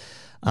it.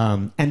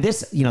 And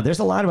this, there's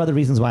a lot of other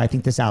reasons why I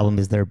think this album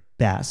is their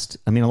best.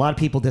 I mean, a lot of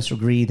people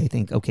disagree. They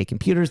think, OK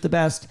Computer is the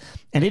best,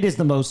 and it is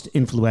the most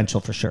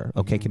influential for sure.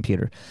 OK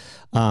Computer.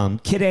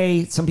 Kid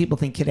A, some people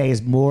think Kid A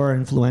is more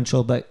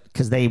influential, but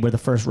because they were the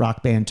first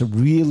rock band to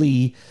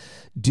really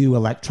do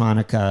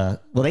electronica.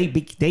 Well, they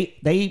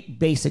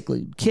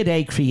basically, Kid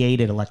A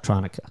created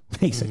electronica,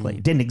 basically.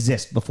 It didn't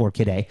exist before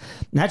Kid A. And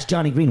that's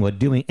Johnny Greenwood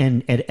doing,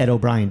 and Ed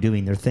O'Brien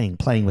doing their thing,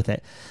 playing with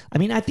it. I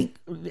mean, I think,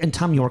 and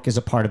Tom York is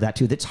a part of that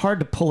too. It's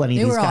hard to pull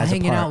any of these guys apart. They were all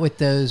hanging out with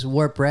those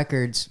Warp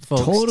Records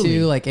folks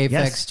too, like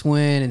Aphex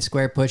Twin and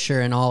Square Pusher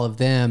and all of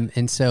them.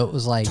 And so it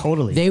was like,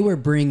 they were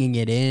bringing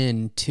it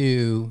in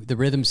to the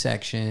rhythm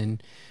section.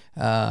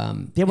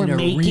 They were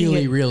making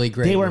really, really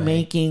great. They were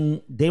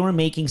making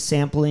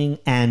sampling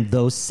and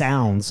those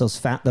sounds,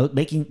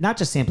 making not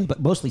just sampling,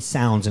 but mostly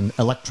sounds and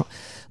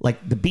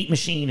like the beat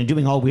machine and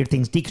doing all weird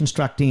things,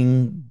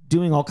 deconstructing,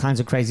 doing all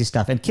kinds of crazy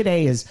stuff. And Kid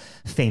A is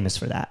famous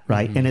for that,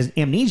 right? And as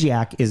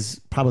Amnesiac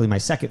is probably my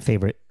second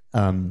favorite.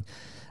 And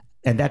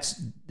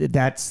that's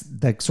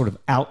the sort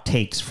of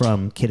outtakes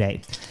from Kid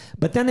A.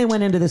 But then they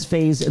went into this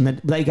phase and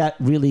then they got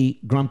really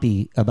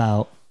grumpy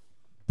about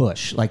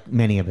Bush, like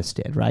many of us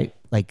did, right?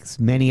 Like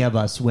many of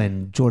us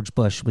when George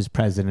Bush was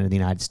president of the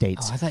United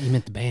States. Oh, I thought you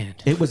meant the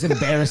band. It was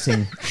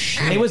embarrassing.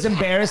 It was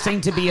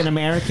embarrassing to be an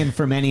American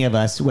for many of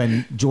us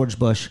when George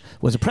Bush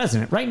was a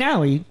president. Right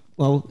now,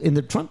 well, in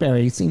the Trump era,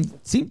 he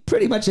seemed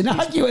pretty much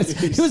innocuous.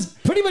 He was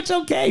pretty much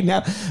okay.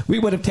 Now, we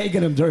would have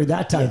taken him during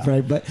that time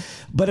frame,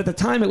 but at the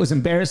time it was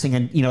embarrassing.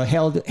 And, you know,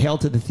 Hail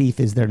to the Thief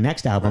is their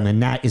next album,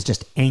 and that is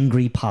just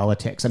angry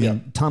politics. I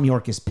mean, Tom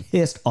York is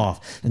pissed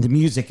off, and the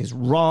music is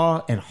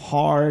raw and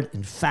hard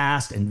and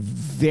fast and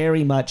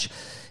very much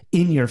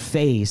in your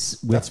face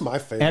with That's my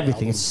favorite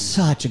everything. album. It's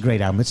such a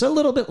great album. It's a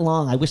little bit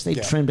long. I wish they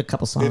trimmed a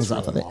couple songs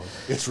off of it.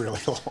 It's really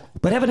long.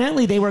 But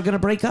evidently they were going to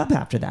break up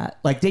after that.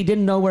 Like they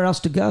didn't know where else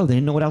to go. They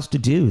didn't know what else to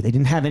do. They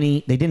didn't have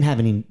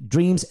any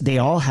dreams. They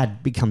all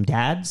had become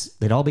dads.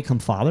 They'd all become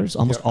fathers.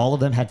 Almost all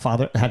of them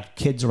had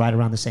kids right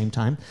around the same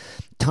time.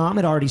 Tom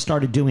had already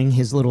started doing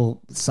his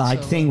little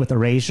side thing with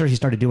Erasure. He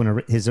started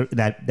doing he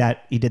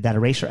did that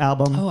Erasure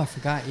album. Oh, I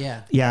forgot.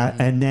 Yeah. Yeah,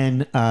 and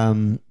then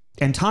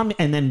and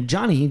then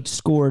Johnny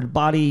scored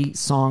Body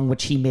Song,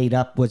 which he made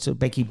up.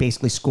 He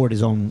basically scored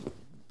his own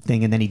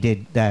thing, and then he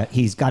did that.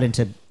 He's got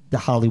into the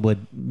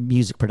Hollywood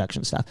music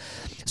production stuff.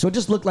 So it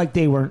just looked like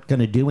they weren't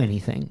going to do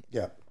anything.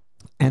 Yeah.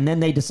 And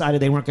then they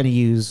decided they weren't going to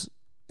use.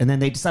 And then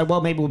they decided,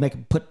 well, maybe we'll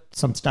put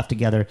some stuff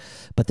together,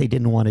 but they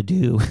didn't want to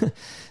do.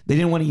 They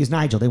didn't want to use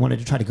Nigel. They wanted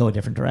to try to go a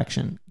different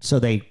direction. So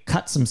they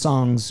cut some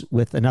songs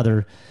with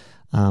another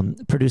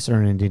producer,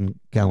 and it didn't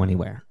go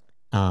anywhere.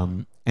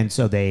 And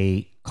so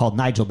they called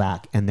Nigel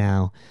back, and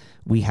now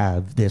we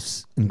have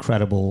this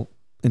incredible,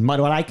 and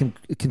what I can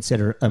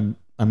consider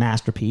a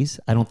masterpiece.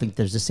 I don't think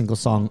there's a single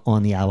song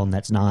on the album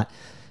that's not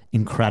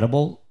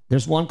incredible.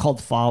 There's one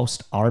called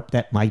Faust Arp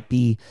that might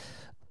be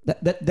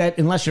that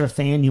unless you're a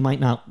fan, you might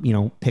not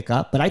pick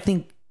up. But I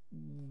think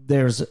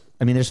there's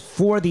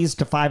 4 of these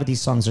to 5 of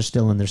these songs are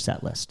still in their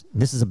set list.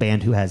 This is a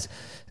band who has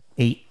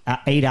 8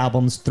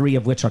 albums, 3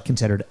 of which are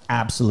considered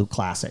absolute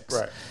classics.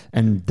 Right.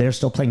 And they're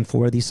still playing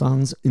 4 of these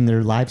songs in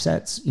their live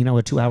sets, a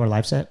 2-hour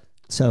live set.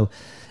 So,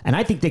 and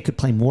I think they could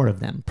play more of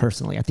them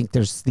personally. I think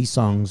these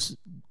songs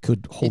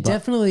could hold up.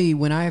 Definitely,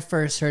 when I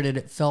first heard it,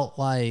 it felt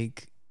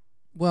like,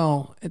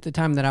 well, at the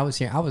time that I was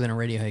here, I was in a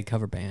Radiohead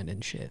cover band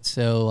and shit.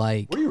 So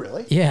like, were you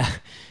really? Yeah.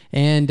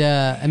 And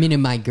I mean,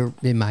 in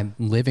my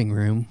living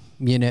room,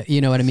 you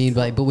know what I mean?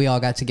 But we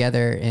all got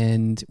together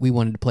and we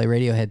wanted to play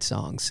Radiohead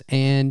songs.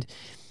 And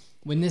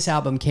when this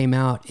album came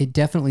out, it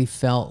definitely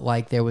felt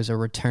like there was a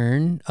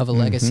return of a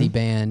legacy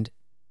band,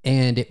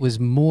 and it was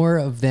more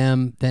of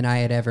them than I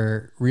had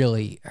ever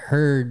really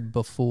heard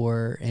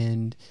before.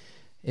 And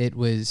it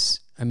was,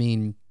 I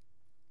mean,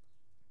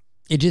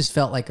 it just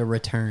felt like a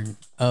return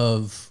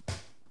of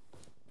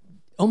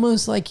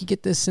almost like you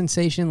get this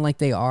sensation like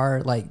they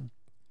are like,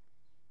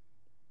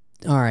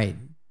 all right,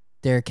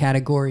 their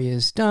category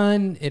is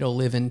done. It'll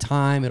live in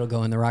time. It'll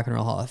go in the Rock and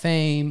Roll Hall of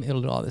Fame.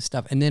 It'll do all this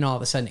stuff. And then all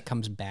of a sudden it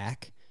comes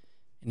back.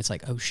 And it's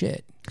like, oh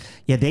shit.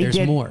 Yeah, There's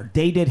more.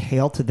 They did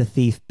Hail to the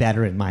Thief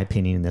better, in my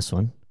opinion, in this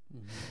one.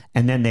 Mm-hmm.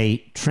 And then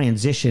they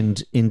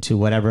transitioned into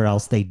whatever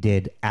else they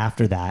did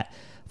after that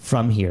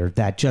from here.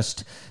 That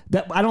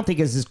I don't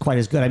think is quite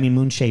as good. I mean,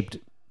 Moon-Shaped,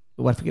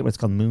 I forget what it's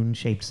called,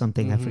 Moon-Shaped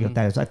something. Mm-hmm. I forget what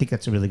that is. I think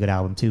that's a really good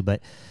album too.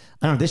 But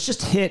I don't know, this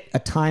just hit a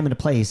time and a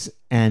place.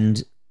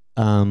 And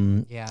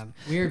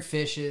Weird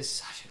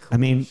Fishes,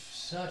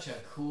 such a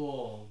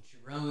cool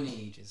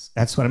Droney,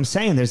 that's what I'm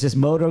saying. There's this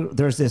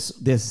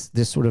there's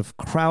this sort of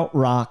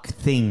krautrock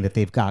thing that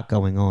they've got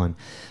going on.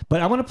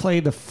 But I want to play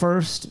the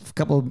first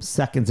couple of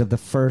seconds of the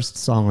first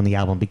song on the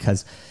album,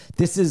 because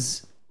this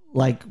is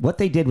like what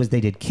they did was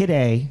they did Kid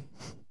A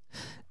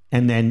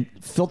and then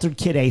filtered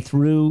Kid A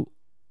through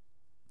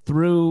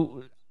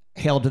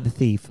Hail to the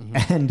Thief,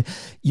 and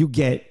you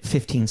get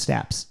 15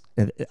 steps.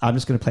 And I'm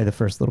just going to play the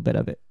first little bit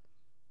of it.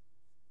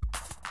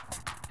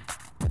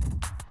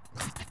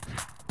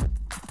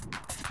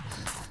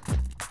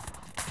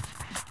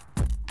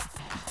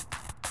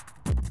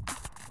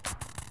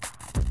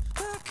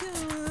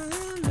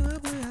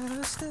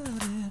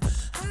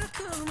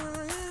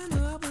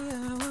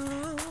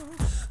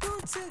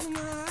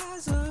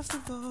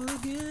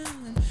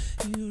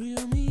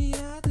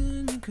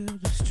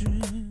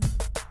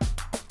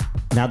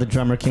 Now the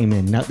drummer came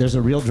in. Now there's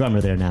a real drummer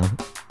there now.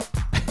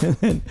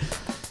 and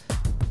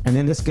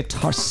then this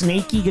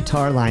snaky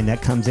guitar line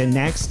that comes in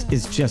next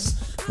is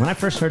just, when I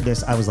first heard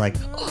this, I was like,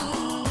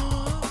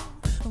 oh.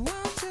 I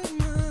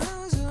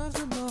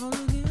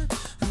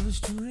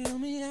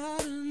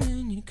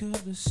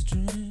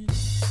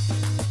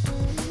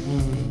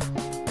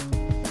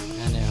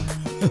know.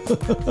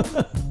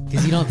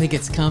 Because you don't think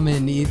it's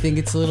coming. You think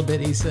it's a little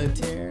bit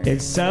esoteric.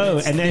 It's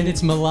so, and then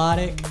it's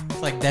melodic.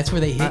 It's like that's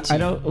where they hit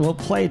you. We'll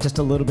play it just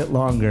a little bit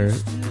longer.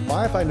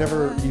 Why have I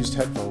never used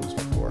headphones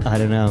before? I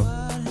don't know.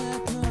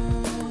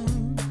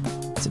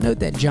 It's a note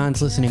that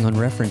John's listening on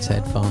reference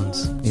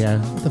headphones. Yeah.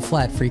 With a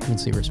flat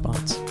frequency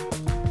response.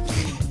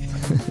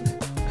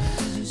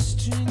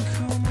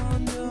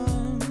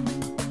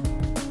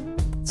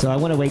 So I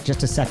want to wait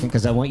just a second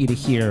because I want you to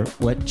hear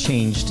what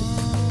changed.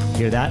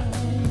 Hear that?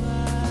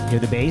 Hear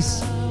the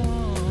bass?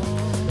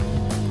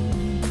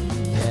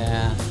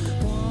 Yeah.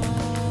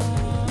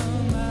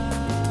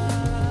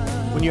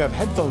 When you have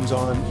headphones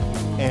on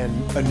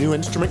and a new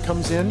instrument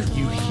comes in,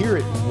 you hear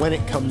it when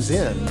it comes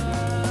in.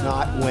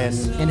 not when.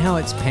 And how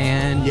it's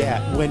panned.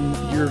 Yeah, when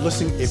you're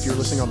listening, if you're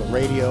listening on the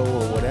radio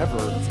or whatever,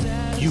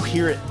 you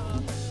hear it.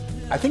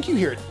 I think you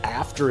hear it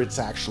after it's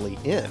actually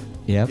in.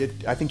 Yeah.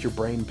 I think your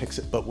brain picks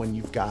it, but when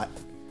you've got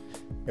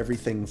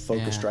everything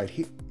focused right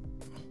here,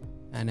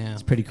 I know.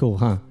 It's pretty cool,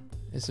 huh?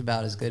 It's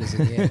about as good as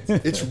it gets.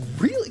 it's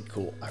really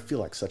cool. I feel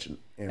like such an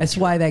amateur. That's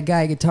why that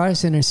guy at Guitar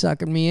Center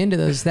sucking me into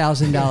those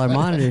 $1,000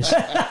 monitors.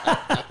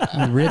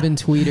 The ribbon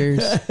tweeters.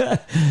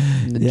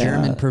 The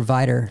German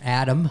provider,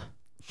 Adam.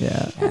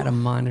 Yeah.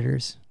 Adam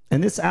monitors.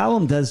 And this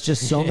album does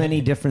just so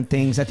many different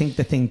things. I think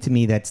the thing to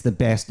me that's the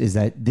best is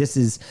that this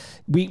is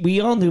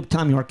we all knew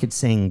Tom York could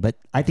sing, but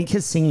I think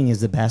his singing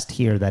is the best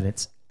here that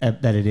it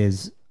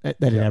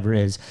ever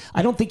is.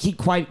 I don't think he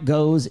quite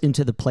goes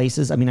into the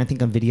places. I mean, I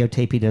think on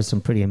videotape he does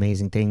some pretty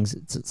amazing things.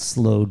 It's a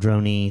slow,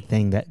 drony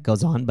thing that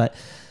goes on, but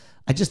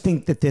I just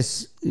think that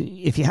this,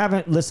 if you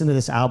haven't listened to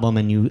this album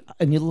and you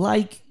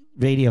like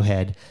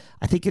Radiohead,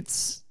 I think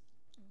it's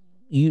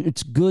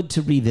good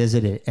to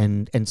revisit it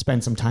and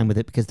spend some time with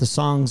it because the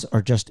songs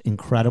are just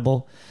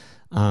incredible.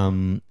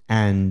 And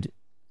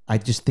I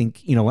just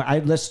think,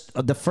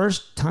 the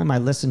first time I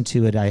listened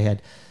to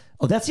it,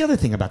 that's the other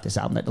thing about this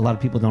album that a lot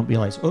of people don't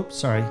realize. Oops,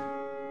 sorry.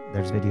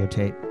 There's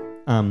videotape.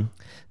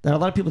 That a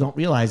lot of people don't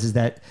realize is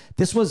that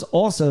this was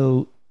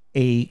also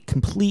a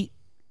complete,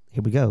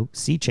 here we go,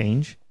 sea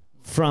change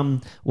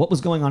from what was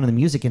going on in the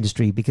music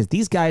industry because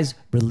these guys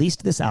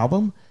released this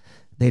album.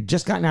 They had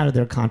just gotten out of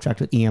their contract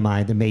with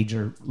EMI, the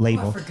major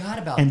label. I forgot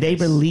about and this.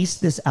 they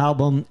released this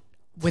album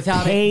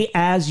without pay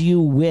as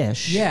you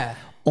wish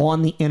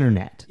on the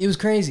internet. It was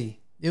crazy.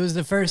 It was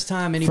the first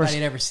time anybody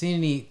had ever seen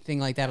anything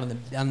like that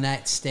on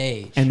that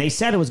stage. And they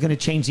said it was going to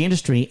change the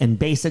industry. And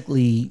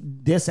basically,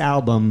 this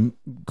album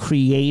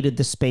created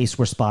the space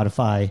where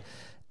Spotify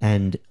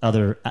and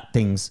other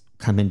things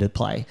come into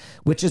play,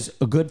 which is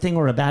a good thing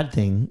or a bad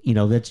thing.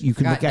 That you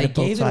can look at it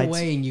both sides. They gave it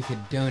away and you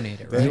could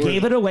donate it, right? You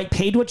gave it away,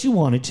 paid what you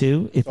wanted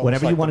to, if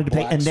whatever you wanted to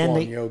pay, and then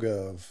they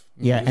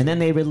and then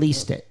they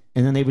released it,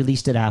 and then they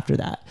released it after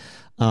that.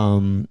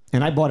 And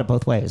I bought it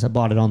both ways. I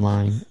bought it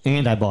online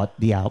and I bought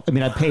the album. I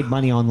mean, I paid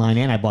money online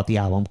and I bought the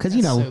album because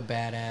so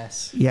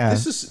badass. Yeah,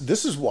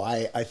 this is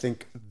why I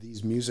think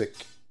these music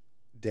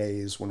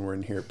days when we're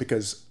in here,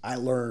 because I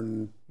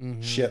learn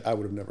shit I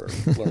would have never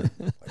learned.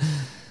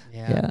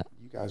 Yeah,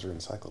 you guys are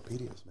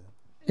encyclopedias, man.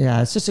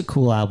 Yeah, it's just a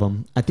cool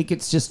album. I think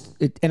it's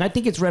and I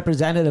think it's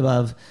representative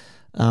of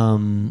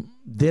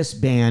this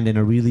band in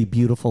a really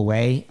beautiful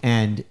way.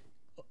 And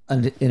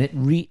I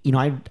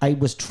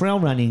was trail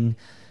running.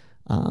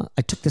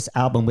 I took this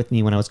album with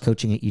me when I was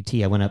coaching at UT.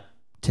 I went up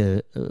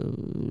to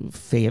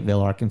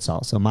Fayetteville,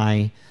 Arkansas. So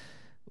it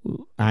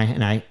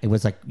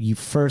was like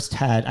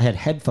I had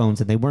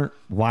headphones and they weren't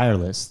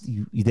wireless.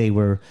 They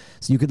were,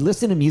 so you could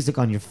listen to music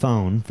on your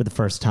phone for the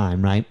first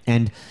time, right?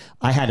 And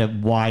I had it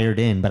wired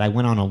in, but I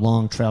went on a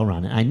long trail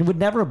run. And I would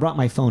never have brought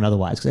my phone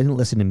otherwise because I didn't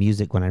listen to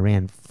music when I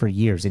ran for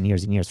years and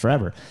years and years,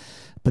 forever.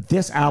 But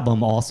this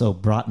album also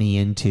brought me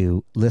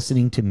into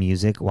listening to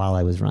music while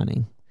I was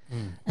running.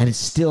 And it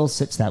still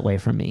sits that way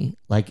for me.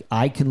 Like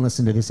I can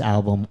listen to this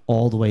album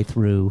all the way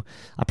through.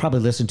 I probably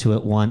listen to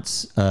it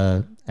once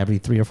every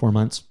 3 or 4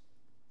 months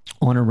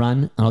on a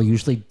run. I'll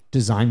usually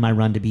design my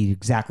run to be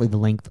exactly the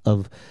length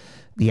of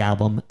the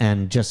album.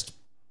 And just,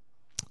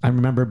 I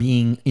remember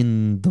being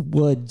in the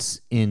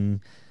woods in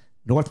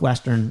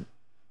northwestern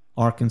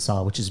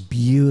Arkansas, which is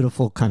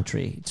beautiful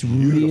country. It's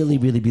really,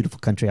 really beautiful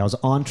country. I was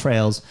on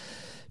trails.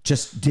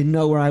 Just didn't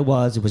know where I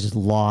was. It was just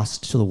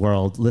lost to the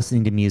world,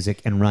 listening to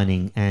music and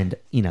running and,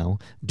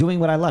 doing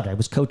what I loved. I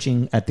was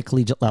coaching at the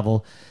collegiate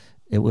level.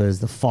 It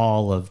was the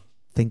fall of,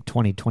 I think,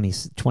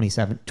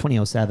 2007.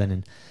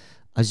 And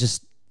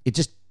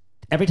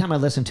every time I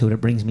listen to it,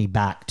 it brings me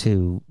back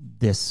to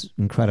this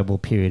incredible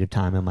period of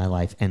time in my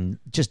life. And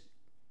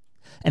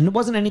it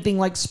wasn't anything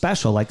like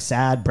special, like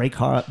sad,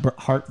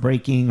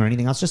 heartbreaking or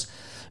anything else, just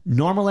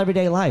normal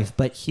everyday life.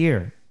 But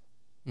here,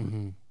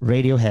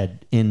 Radiohead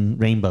in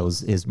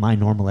Rainbows is my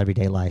normal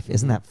everyday life.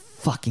 Isn't that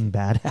fucking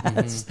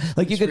badass?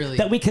 Like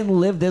that we can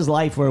live this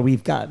life where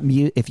we've got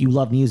if you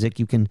love music,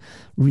 you can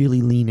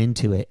really lean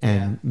into it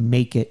and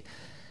make it.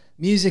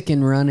 Music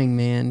and running,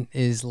 man,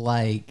 is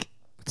like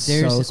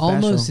there's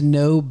almost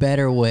no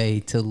better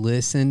way to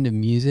listen to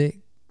music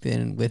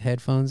than with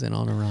headphones and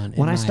on a run.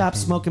 When I stopped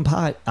smoking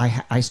pot,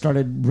 I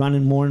started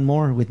running more and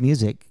more with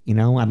music.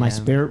 My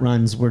spirit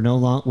runs were no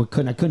longer.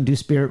 I couldn't do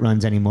spirit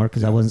runs anymore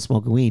because I wasn't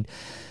smoking weed,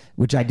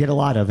 which I did a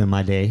lot of in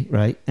my day,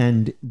 right?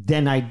 And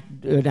then I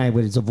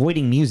was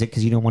avoiding music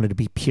because you don't want it to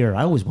be pure.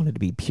 I always wanted to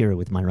be pure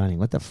with my running.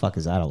 What the fuck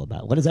is that all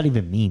about? What does that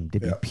even mean to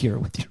be pure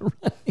with your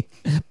running?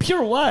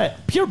 Pure what?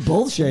 Pure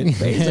bullshit,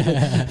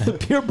 basically.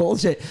 Pure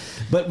bullshit.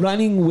 But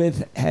running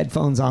with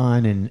headphones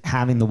on and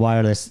having the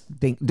wireless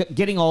thing,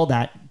 getting all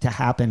that to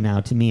happen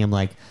now, to me, I'm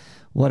like,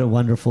 what a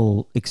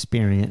wonderful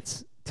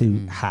experience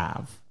to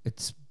have.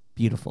 It's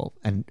beautiful.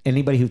 And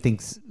anybody who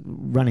thinks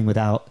running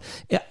without,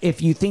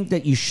 if you think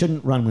that you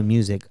shouldn't run with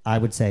music, I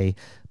would say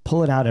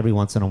pull it out every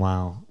once in a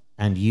while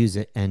and use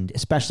it, and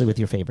especially with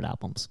your favorite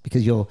albums,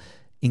 because you'll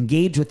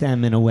engage with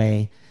them in a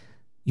way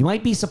You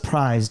might be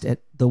surprised at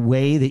the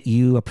way that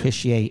you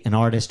appreciate an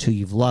artist who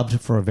you've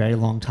loved for a very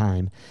long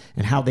time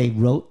and how they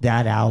wrote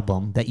that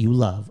album that you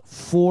love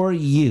for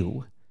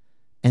you.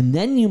 And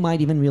then you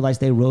might even realize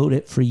they wrote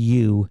it for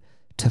you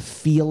to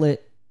feel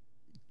it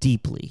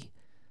deeply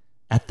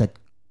at the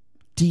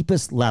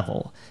deepest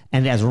level.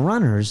 And as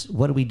runners,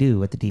 what do we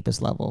do at the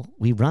deepest level?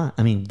 We run.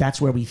 I mean, that's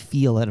where we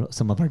feel at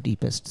some of our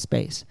deepest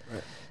space.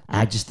 Right.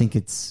 I just think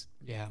it's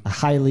a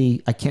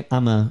highly,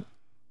 I'm a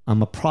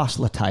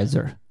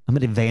proselytizer. I'm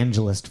an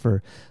evangelist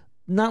for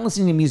not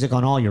listening to music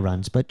on all your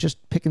runs, but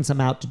just picking some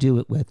out to do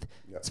it with.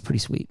 Yep. It's pretty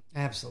sweet.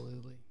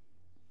 Absolutely.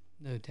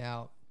 No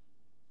doubt.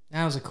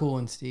 That was a cool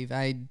one, Steve.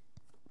 I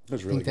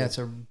think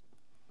that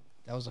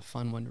was a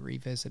fun one to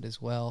revisit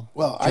as well.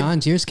 Well,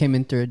 John's yours came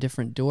in through a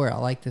different door. I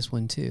like this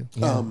one too.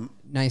 Yeah.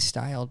 Nice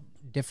style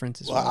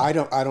difference as well. I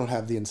don't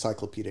have the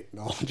encyclopedic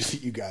knowledge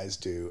that you guys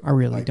do. I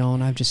really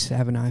don't. I just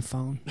have an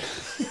iPhone.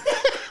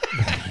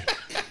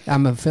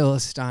 I'm a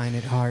Philistine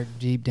at heart,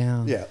 deep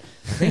down. Yeah.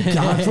 Thank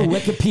God for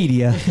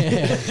Wikipedia.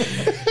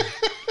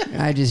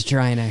 I just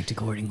try and act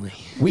accordingly.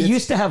 We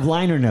used to have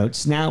liner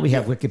notes. Now we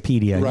have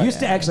Wikipedia. Right.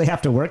 Used to actually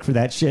have to work for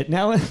that shit.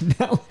 Now.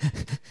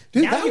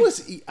 Dude, I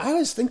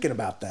was thinking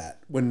about that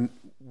when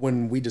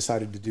we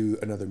decided to do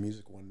another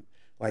music one.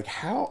 Like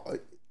how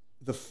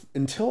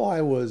until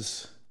I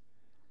was,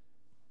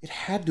 it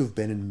had to have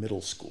been in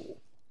middle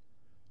school.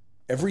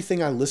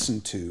 Everything I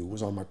listened to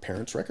was on my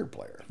parents' record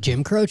player.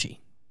 Jim Croce.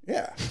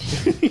 Yeah.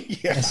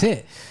 Yeah. That's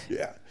it.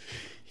 Yeah.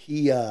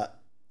 He,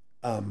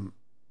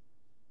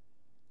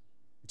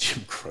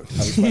 Jim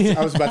Croce.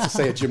 I was about to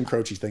say a Jim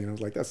Croce thing, and I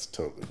was like, that's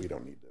totally, we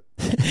don't need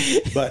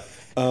to. But,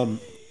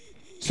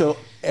 so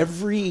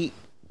every,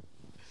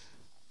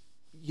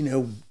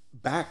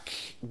 back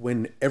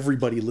when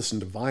everybody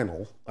listened to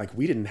vinyl, like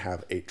we didn't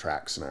have 8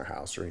 tracks in our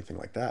house or anything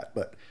like that,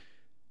 but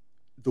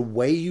the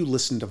way you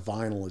listen to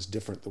vinyl is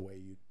different. The way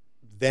you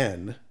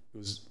then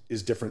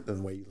is different than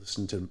the way you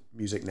listen to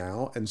music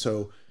now. And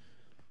so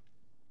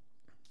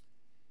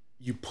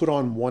you put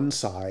on one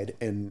side,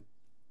 and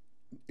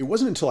it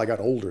wasn't until I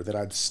got older that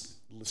I'd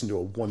listen to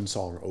one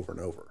song over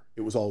and over.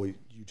 It was always,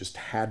 you just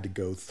had to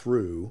go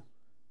through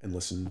and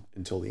listen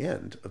until the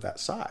end of that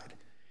side.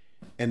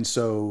 And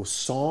so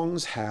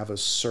songs have a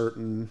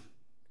certain,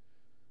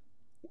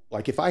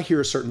 like if I hear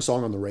a certain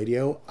song on the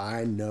radio,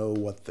 I know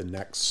what the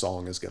next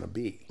song is going to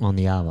be. On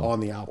the album.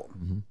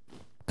 Mm-hmm.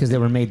 Because they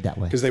were made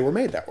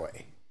that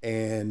way.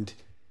 And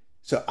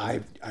so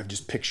I've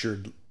just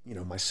pictured,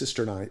 my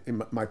sister and I,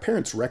 my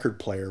parents' record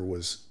player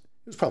was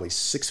probably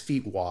 6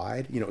 feet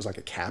wide. It was like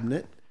a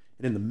cabinet.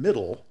 And in the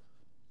middle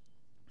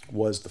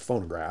was the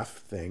phonograph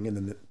thing. And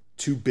then the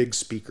 2 big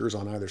speakers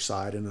on either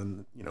side. And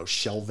then,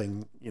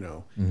 shelving,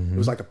 it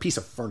was like a piece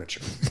of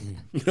furniture.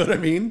 You know what I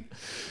mean?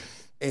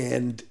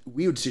 And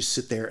we would just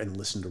sit there and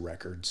listen to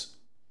records,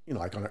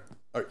 like on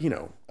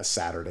a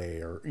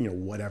Saturday or,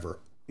 whatever.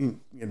 And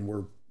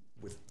we're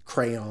with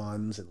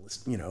crayons and,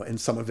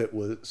 and some of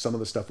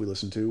the stuff we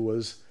listened to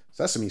was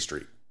Sesame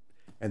Street.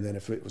 And then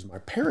if it was my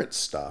parents'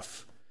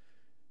 stuff,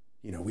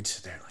 we'd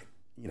sit there like,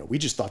 we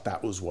just thought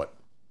that was what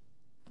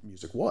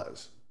music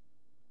was.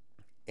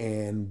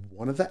 And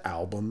one of the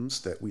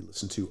albums that we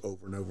listened to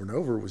over and over and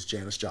over was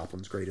Janis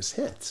Joplin's Greatest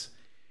Hits.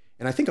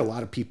 And I think a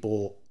lot of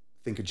people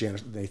think of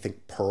Janis, they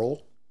think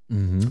Pearl,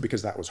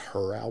 because that was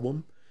her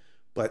album.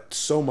 But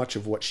so much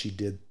of what she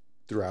did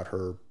throughout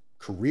her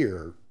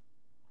career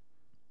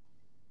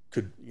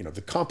could,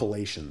 the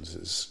compilations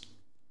is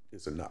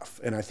enough.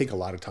 And I think a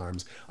lot of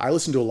times I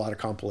listen to a lot of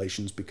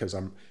compilations because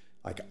I'm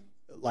like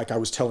I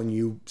was telling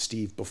you,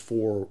 Steve,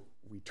 before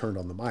we turned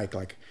on the mic,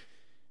 like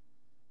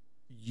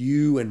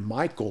you and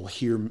Michael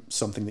hear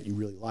something that you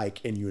really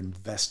like and you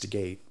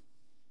investigate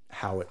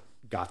how it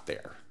got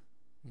there.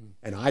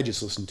 And I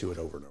just listen to it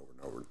over and over and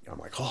over. I'm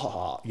like,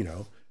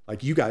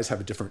 like you guys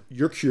have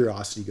your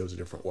curiosity goes a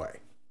different way.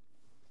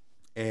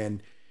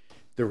 And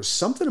there was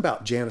something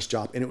about Janis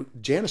Joplin, and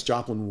Janis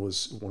Joplin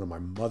was one of my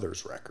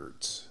mother's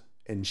records.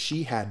 And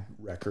she had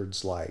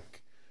records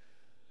like,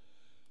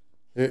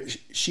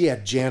 she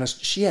had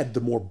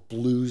the more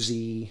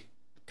bluesy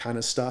kind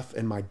of stuff.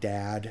 And my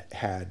dad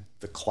had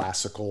the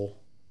classical,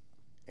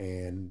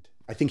 and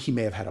I think he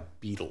may have had a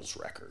Beatles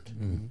record.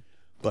 Mm-hmm.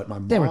 But my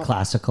mom, they were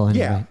classical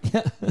anyway.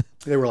 Yeah.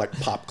 They were like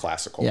pop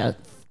classical. Yeah,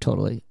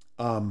 totally.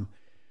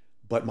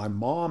 But my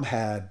mom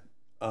had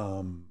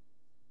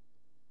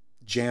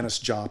Janis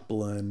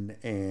Joplin,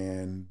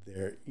 and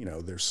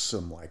there's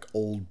some like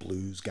old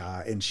blues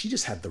guy, and she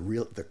just had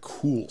the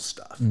cool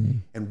stuff. Mm-hmm.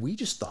 And we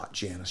just thought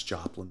Janis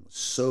Joplin was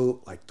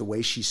so, like, the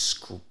way she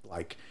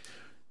like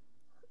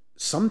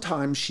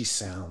sometimes she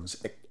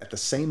sounds at the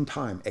same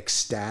time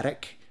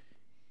ecstatic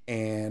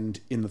and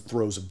in the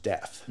throes of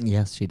death.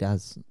 Yes, she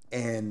does.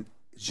 And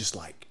it's just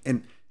like,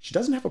 and she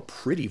doesn't have a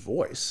pretty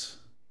voice,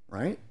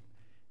 right?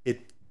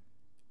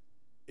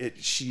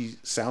 She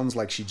sounds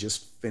like she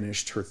just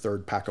finished her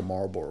 3rd pack of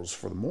Marlboros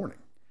for the morning.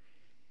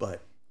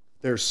 But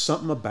there's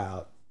something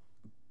about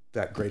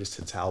that Greatest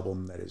Hits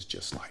album that is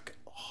just like,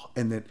 oh.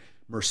 And then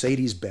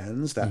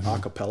Mercedes-Benz, that a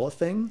cappella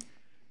thing,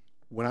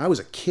 when I was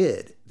a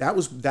kid,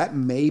 that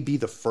may be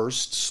the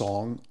first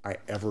song I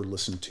ever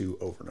listened to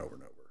over and over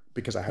and over,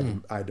 because I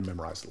had to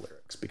memorize the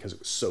lyrics because it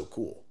was so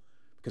cool,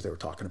 because they were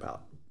talking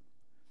about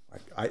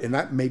and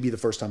that may be the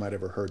first time I'd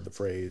ever heard the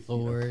phrase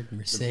Lord,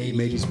 Mercedes.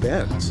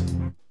 Mercedes-Benz.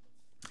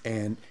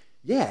 And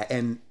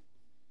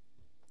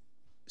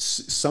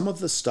some of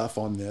the stuff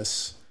on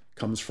this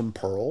comes from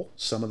Pearl.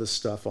 Some of the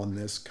stuff on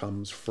this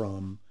comes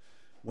from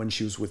when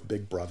she was with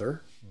Big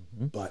Brother.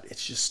 But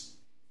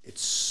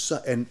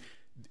and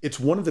it's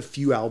one of the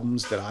few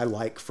albums that I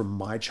like from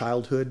my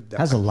childhood. That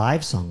has a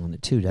live song on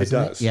it too, doesn't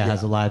it? Does, Yeah, it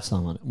has a live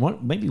song on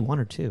it. Maybe one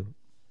or two.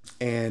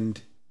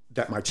 And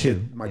that my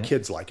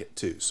kids like it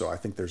too. So I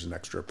think there's an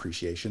extra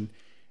appreciation.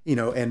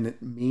 And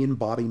Me and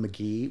Bobby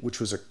McGee, which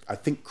was I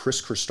think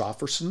Chris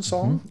Christopherson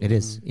song. It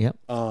is. Yep.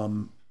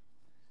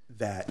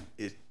 That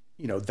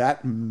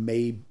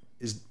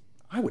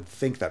I would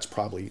think that's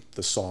probably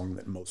the song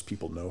that most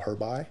people know her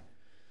by.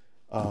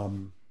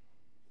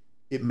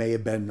 It may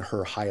have been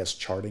her highest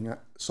charting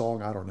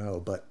song. I don't know,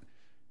 but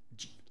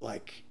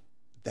like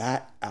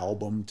that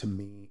album to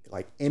me,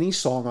 like any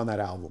song on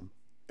that album,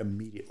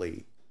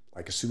 immediately,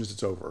 like as soon as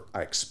it's over,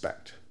 I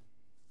expect.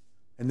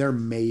 And there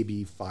may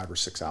be 5 or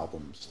 6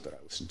 albums that I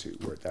listen to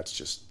where that's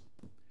just,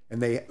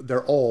 and they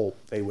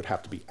would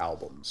have to be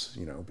albums,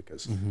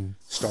 because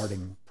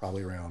starting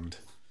probably around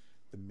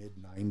the mid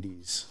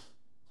 90s,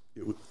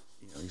 you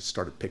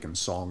started picking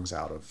songs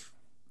out of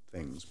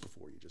things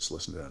before you just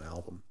listened to an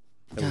album.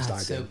 At least I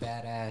God, so did.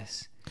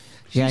 badass.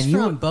 Yeah, She's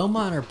and from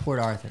Beaumont or Port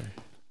Arthur?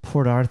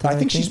 Port Arthur. I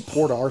think she's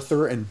Port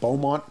Arthur, and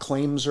Beaumont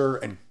claims her,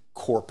 and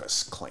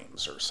Corpus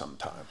claims her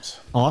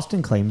sometimes.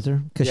 Austin claims her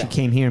because she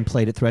came here and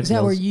played at Thread Is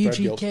that where Hills.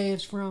 UGK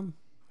is from?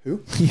 Who?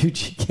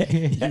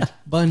 UGK. Yeah.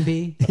 Bun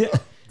B? Yeah,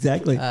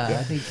 exactly.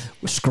 I think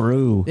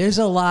Screw. there's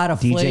a lot of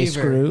DJ flavor.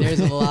 Screw.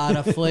 There's a lot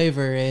of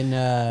flavor in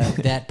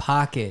that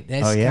pocket.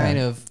 That's kind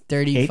of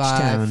 35,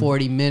 H-Town.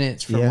 40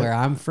 minutes from where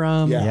I'm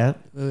from. Yeah.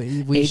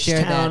 Yep. We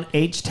share that.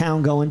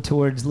 H-Town going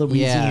towards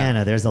Louisiana.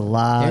 Yeah. There's a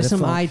lot There's of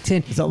some fun.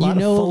 I-10. There's a lot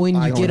of fun When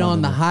you going get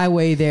on the there.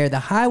 highway there, the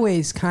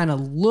highways kind of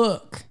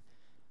look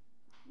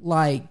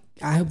like,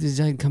 I hope this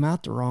doesn't come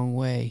out the wrong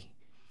way.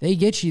 They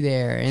get you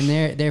there, and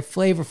they're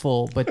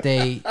flavorful, but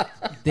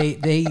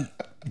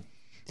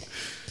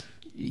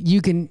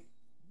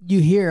you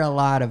hear a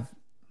lot of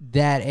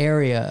that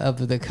area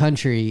of the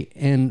country,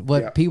 and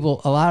what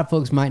a lot of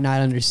folks might not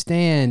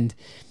understand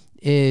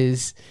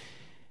is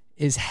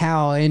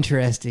how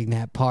interesting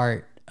that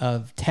part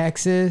of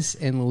Texas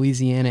and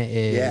Louisiana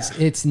is.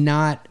 Yeah. It's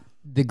not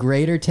the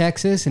greater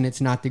Texas, and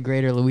it's not the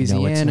greater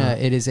Louisiana. not.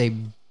 It is a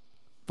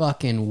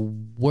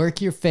fucking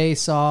work your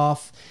face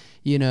off,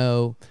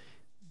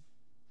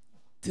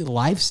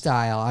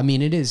 lifestyle. I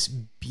mean, it is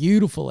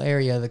beautiful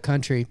area of the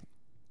country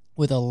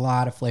with a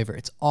lot of flavor.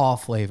 It's all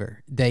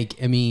flavor.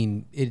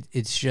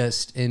 It's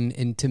just,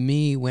 and to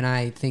me, when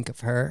I think of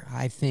her,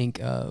 I think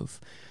of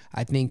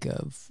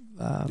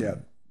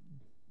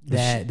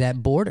that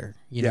border,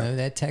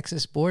 that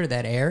Texas border,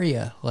 that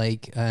area,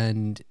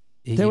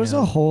 There was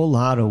a whole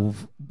lot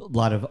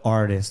of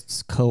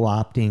artists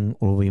co-opting,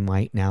 or we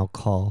might now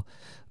call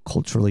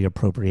culturally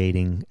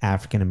appropriating,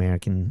 African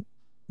American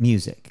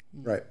music.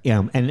 Right.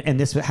 And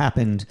this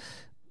happened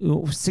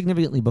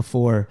significantly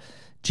before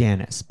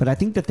Janis. But I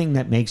think the thing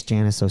that makes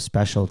Janis so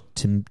special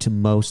to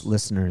most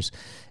listeners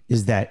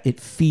is that it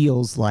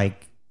feels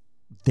like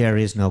there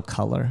is no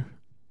color.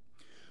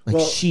 Like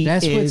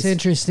that's what's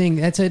interesting.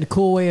 That's a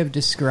cool way of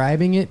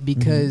describing it,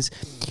 because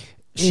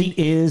she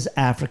is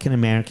African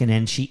American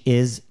and she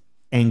is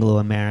Anglo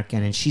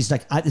American, and she's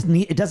like,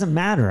 it doesn't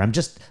matter. I'm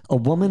just a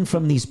woman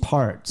from these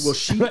parts.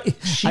 Well,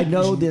 I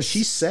know this.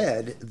 She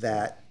said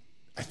that,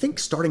 I think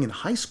starting in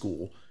high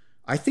school,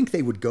 I think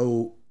they would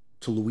go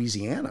to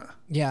Louisiana,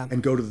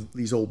 and go to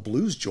these old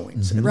blues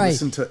joints and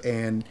listen to.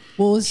 And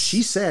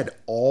she said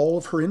all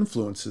of her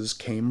influences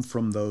came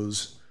from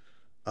those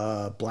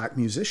black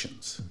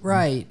musicians,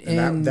 right?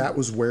 And that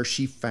was where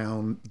she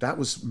found that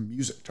was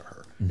music to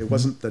her. It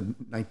wasn't the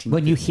 1950s.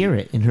 When you hear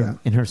it in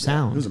her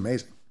sound, it was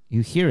amazing.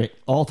 You hear it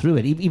all through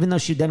it, even though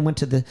she then went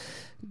to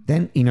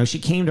she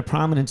came to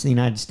prominence in the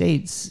United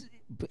States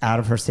out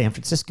of her San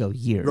Francisco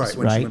years,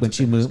 right? When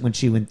she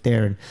went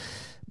there and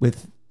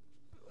with,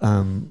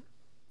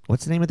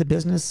 what's the name of the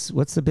business?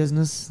 What's the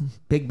business?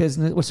 Big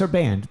Business. What's her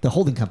band? The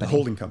Holding Company. The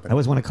Holding Company. I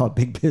always want to call it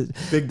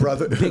Big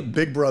Brother.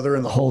 Big Brother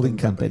and the Holding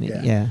Company.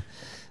 Yeah.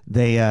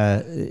 They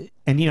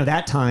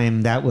that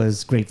time that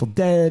was Grateful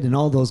Dead and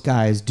all those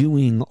guys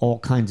doing all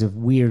kinds of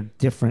weird,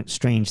 different,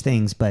 strange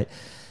things, but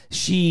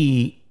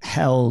she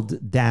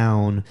held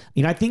down.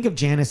 I think of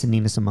Janis and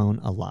Nina Simone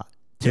a lot.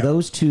 So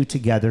those two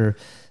together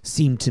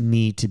seem to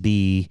me to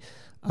be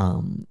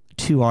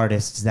two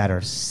artists that are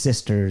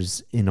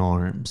sisters in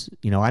arms.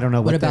 I don't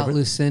know what about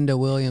Lucinda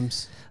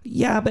Williams.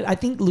 Yeah, but I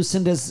think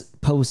Lucinda's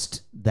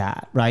post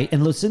that, right?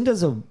 And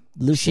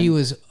she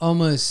was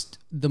almost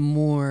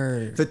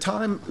the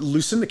time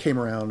Lucinda came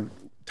around.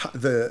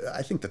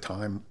 I think the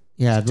time.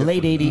 Yeah, the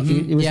late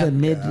 80s. It was the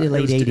mid to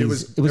late 80s. It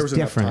was there was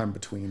different. Enough time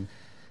between.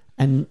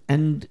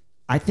 And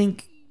I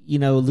think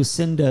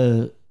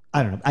Lucinda,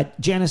 I don't know.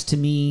 Janis, to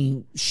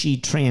me, she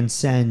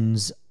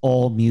transcends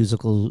all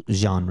musical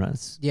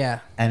genres. Yeah.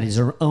 And is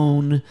her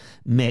own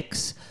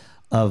mix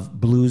of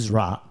blues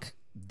rock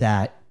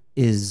that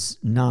is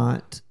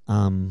not,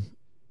 no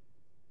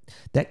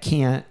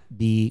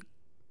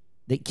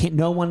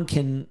one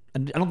can, I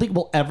don't think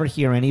we'll ever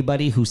hear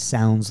anybody who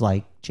sounds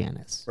like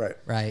Janis. Right.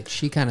 Right.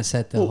 She kind of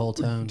set the whole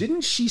tone.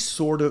 Didn't she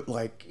sort of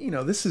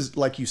this is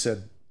like you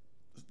said,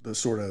 the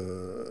sort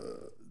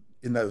of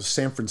in those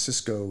San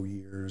Francisco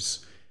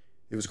years,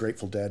 it was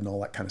Grateful Dead and all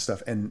that kind of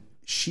stuff. And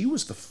she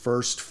was the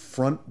first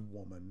front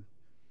woman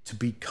to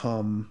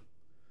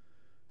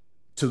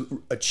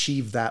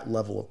achieve that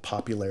level of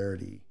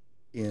popularity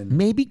in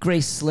maybe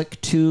Grace Slick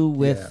too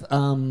with,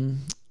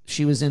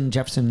 she was in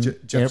Jefferson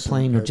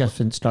Airplane or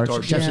Jefferson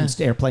Starship.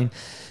 Jefferson's Airplane.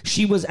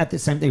 She was at the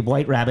same day,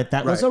 White Rabbit.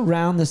 That was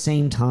around the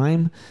same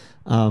time.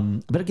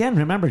 But again,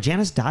 remember,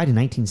 Janis died in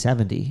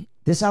 1970.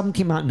 This album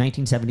came out in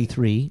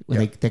 1973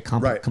 when they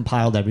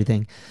compiled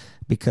everything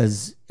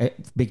because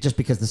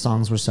the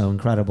songs were so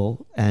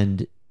incredible.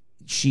 And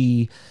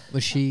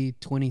was she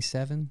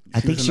 27? I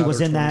think she was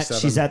in that.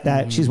 She's at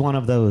that. She's one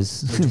of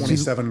those. The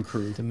 27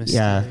 crew. The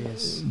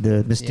mysterious.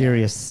 The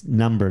mysterious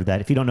number that,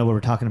 if you don't know what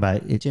we're talking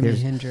about,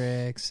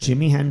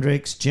 Jimi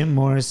Hendrix, Jim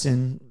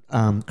Morrison,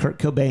 Kurt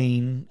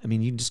Cobain. I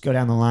mean, you can just go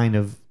down the line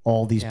of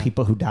all these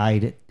people who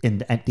died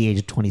at the age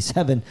of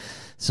 27.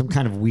 Some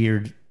kind of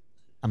weird.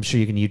 I'm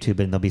sure you can YouTube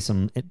it and there'll be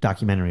some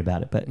documentary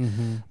about it. But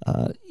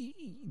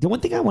the one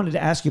thing I wanted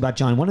to ask you about,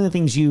 John, one of the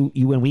things you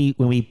when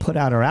we put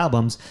out our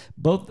albums,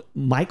 both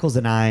Michael's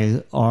and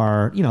I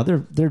are,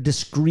 they're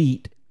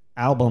discrete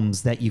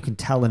albums that you can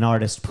tell an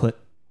artist put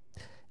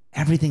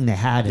everything they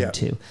had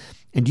into.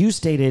 And you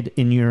stated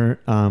in your,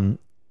 you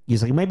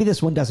was like, maybe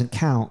this one doesn't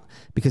count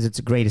because it's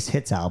a greatest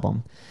hits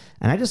album.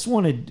 And I just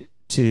wanted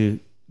to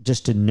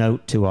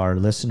note to our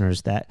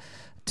listeners that,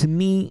 to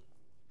me,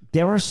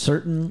 there are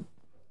certain,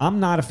 I'm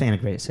not a fan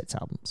of greatest hits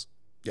albums.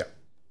 Yeah.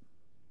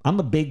 I'm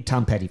a big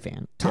Tom Petty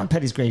fan. Tom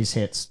Petty's greatest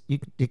hits, you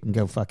can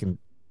go fucking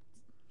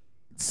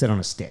sit on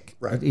a stick.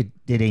 Right.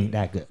 It ain't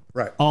that good.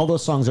 Right. All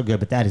those songs are good,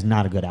 but that is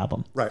not a good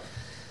album. Right.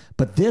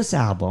 But this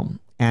album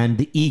and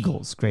the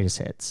Eagles' greatest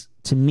hits,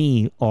 to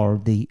me, are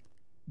the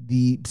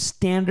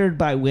standard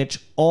by which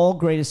all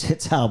greatest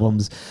hits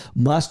albums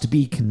must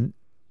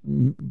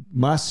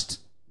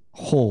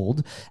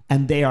hold,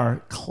 and they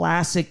are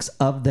classics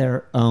of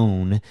their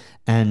own.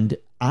 And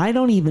I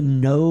don't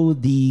even know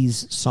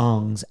these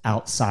songs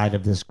outside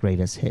of this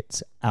greatest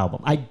hits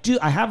album.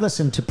 I have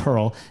listened to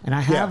Pearl, and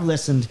I have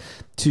listened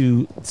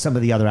to some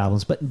of the other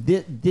albums, but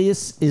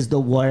this is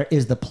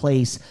the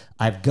place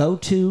I've go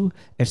to.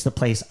 It's the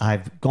place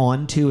I've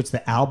gone to. It's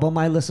the album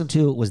I listened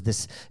to. It was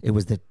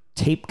the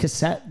tape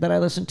cassette that I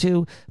listened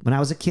to when I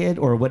was a kid,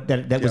 or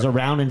that was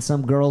around in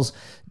some girl's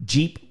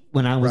Jeep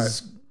when I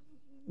was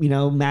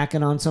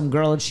macking on some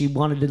girl and she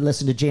wanted to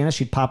listen to Janis.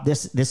 She'd pop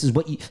this. This is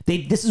what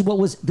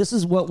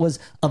was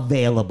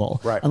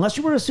available. Right. Unless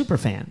you were a super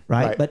fan,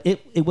 right? But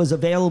it was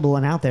available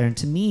and out there. And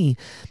to me,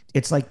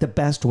 it's like the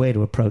best way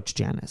to approach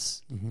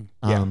Janis.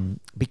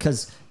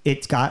 Because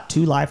it's got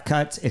 2 live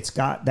cuts. It's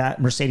got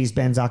that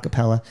Mercedes-Benz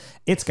acapella.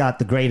 It's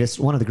got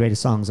one of the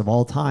greatest songs of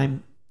all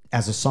time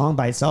as a song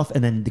by itself,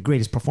 and then the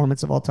greatest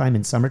performance of all time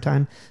in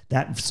Summertime.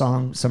 That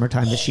song,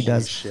 Summertime, that she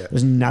does,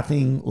 there's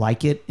nothing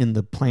like it in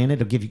the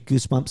planet. It'll give you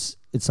goosebumps.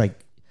 It's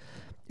like,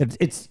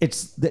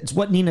 it's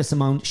what Nina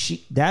Simone,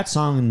 that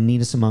song and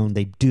Nina Simone,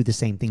 they do the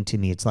same thing to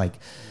me. It's like,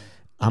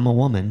 I'm a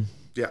woman.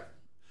 Yeah.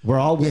 We're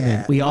all women.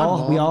 Yeah, we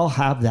all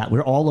have that.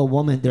 We're all a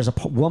woman. There's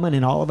a woman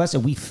in all of us,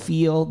 and we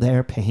feel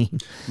their pain.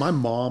 My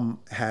mom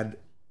had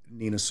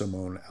Nina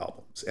Simone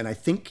albums, and I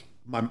think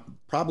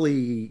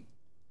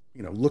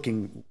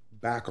looking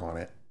back on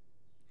it,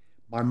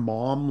 my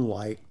mom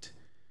liked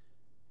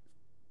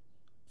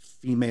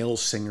female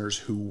singers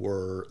who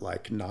were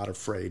like not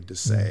afraid to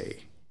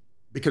say,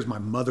 because my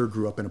mother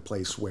grew up in a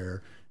place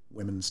where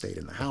women stayed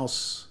in the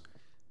house,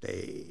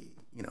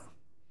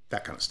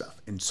 that kind of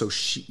stuff. And so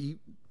she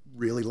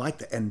really liked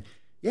that. And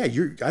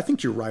I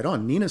think you're right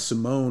on. Nina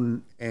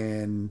Simone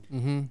and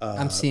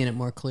I'm seeing it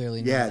more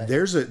clearly now. Yeah,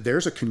 there's a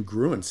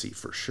congruency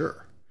for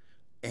sure.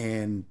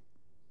 And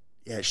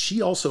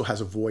she also has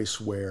a voice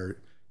where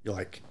you're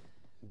like,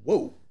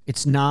 whoa.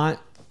 It's not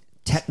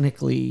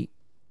technically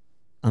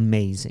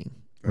amazing,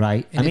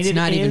 right? And it's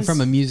not even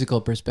from a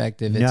musical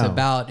perspective.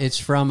 It's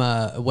from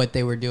what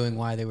they were doing,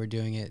 why they were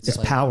doing it. It's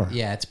like, power.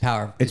 Yeah, it's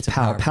power. It's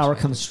power. Power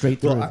comes straight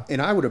through. Well,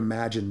 and I would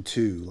imagine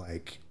too,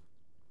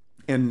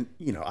 and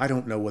I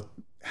don't know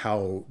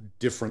how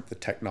different the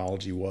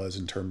technology was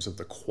in terms of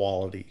the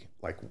quality,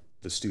 like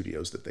the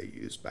studios that they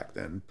used back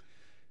then.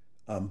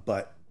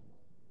 But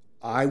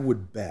I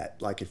would bet,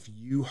 if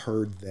you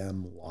heard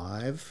them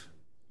live,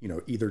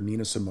 either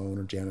Nina Simone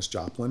or Janis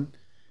Joplin,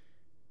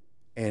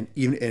 and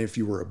if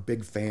you were a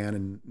big fan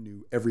and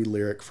knew every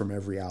lyric from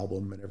every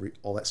album and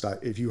all that stuff,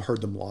 if you heard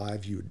them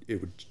live,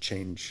 it would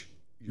change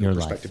your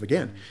perspective life.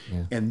 Again.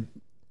 Yeah. And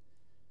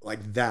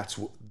that's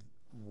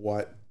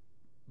what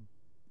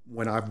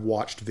when I've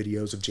watched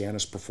videos of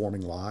Janis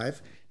performing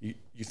live,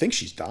 you think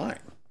she's dying,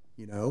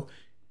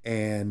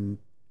 and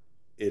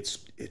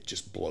it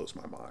just blows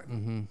my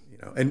mind,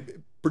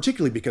 and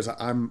particularly because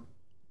I'm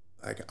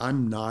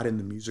not in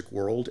the music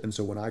world. And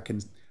so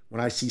when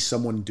I see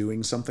someone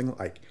doing something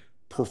like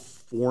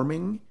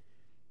performing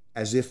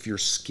as if your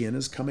skin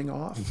is coming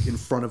off in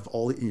front of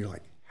all, and you're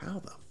like, how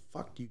the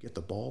fuck do you get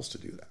the balls to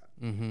do that?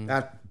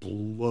 That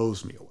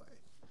blows me away.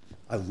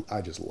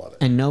 I just love it.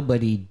 And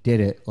nobody did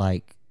it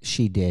like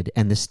she did.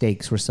 And the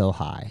stakes were so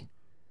high.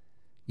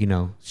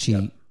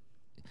 The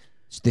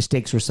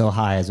stakes were so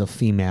high as a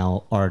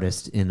female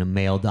artist in a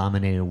male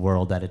dominated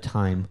world at a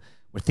time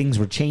where things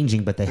were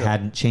changing, but they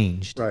hadn't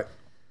changed. Right.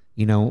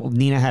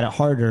 Nina had it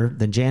harder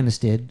than Janis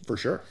did. For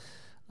sure.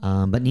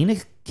 But Nina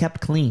kept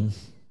clean.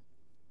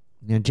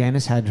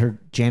 Janis had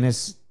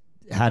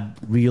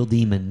real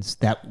demons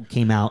that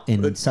came out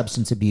in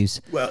substance abuse.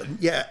 Well,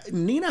 yeah,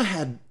 Nina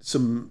had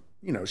some,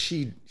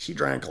 she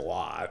drank a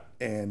lot,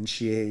 and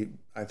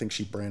I think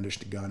she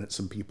brandished a gun at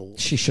some people.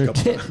 She sure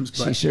did.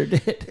 She sure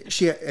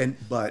did.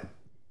 But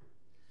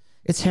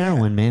it's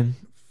heroin, man.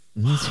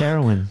 It's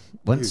heroin.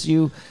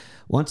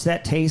 Once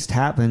that taste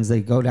happens,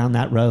 they go down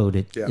that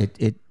road.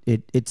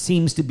 It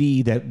seems to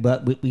be that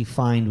what we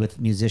find with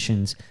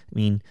musicians. I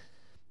mean,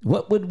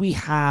 what would we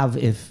have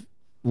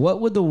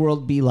what would the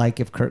world be like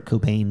if Kurt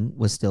Cobain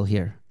was still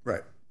here?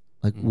 Right.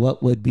 Like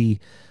what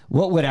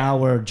would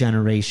our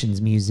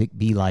generation's music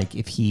be like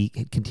if he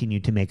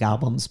continued to make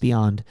albums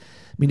beyond?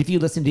 I mean, if you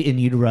listen to In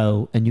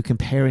Utero and you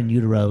compare In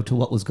Utero to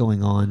what was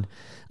going on,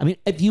 I mean,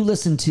 if you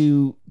listen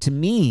to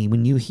me,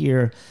 when you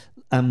hear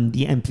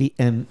the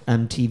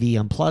MTV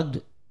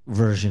Unplugged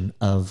version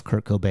of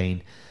Kurt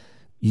Cobain,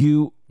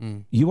 you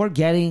are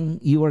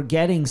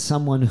getting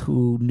someone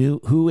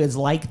who is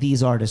like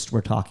these artists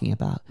we're talking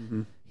about,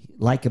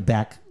 like a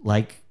Beck,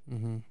 like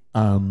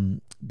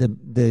I'm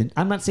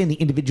not saying the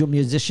individual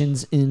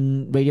musicians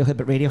in Radiohead,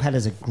 but Radiohead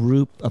as a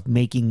group of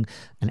making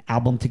an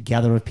album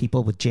together of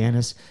people with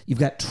Janis. You've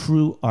got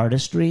true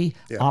artistry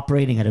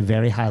operating at a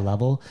very high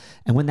level,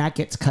 and when that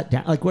gets cut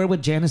down, like where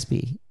would Janis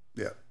be?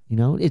 Yeah.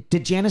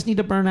 Did Janis need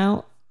to burn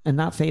out and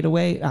not fade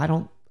away? I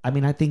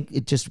think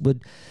it just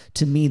would.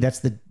 To me, that's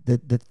the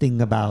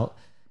thing about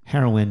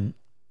heroin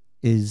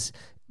is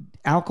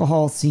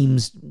alcohol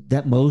seems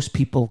that most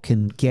people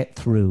can get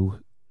through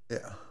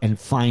and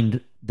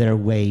find their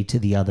way to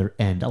the other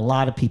end. A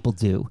lot of people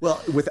do.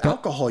 Well, with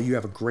alcohol, you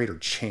have a greater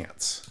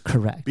chance.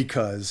 Correct.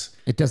 Because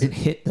it doesn't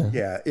hit the...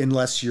 Yeah,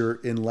 unless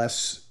you're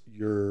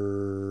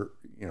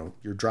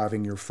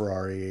driving your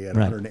Ferrari at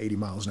 180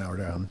 miles an hour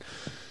down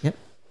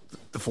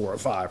the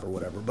 405 or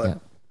whatever.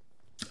 But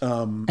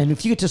and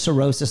if you get to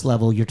cirrhosis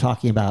level, you're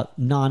talking about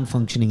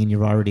non-functioning and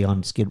you're already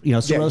on skid.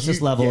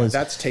 Cirrhosis level is...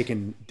 that's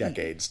taken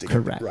decades to get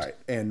correct. Right.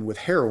 And with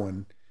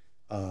heroin,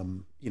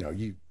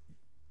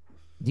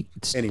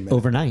 it's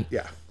overnight.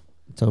 Yeah.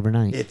 It's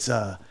overnight. It's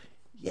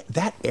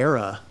that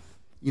era,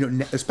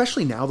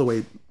 especially now the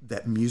way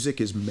that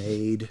music is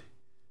made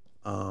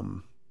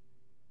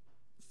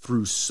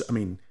through,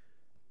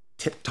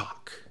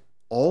 TikTok,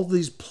 all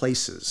these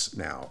places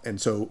now. And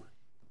so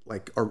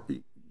I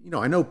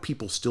know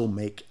people still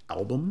make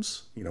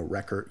albums, we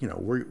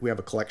have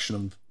a collection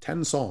of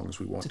 10 songs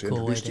we want to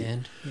introduce to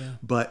you. Yeah.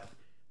 But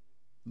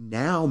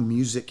now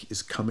music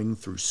is coming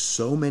through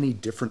so many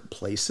different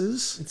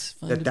places It's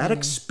fun that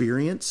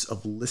experience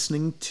of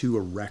listening to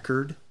a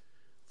record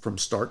from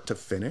start to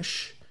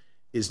finish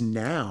is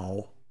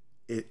now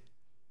it's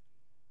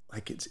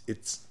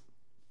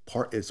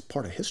part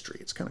of history.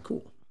 It's kind of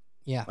cool.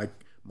 Yeah. Like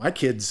my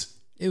kids,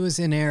 it was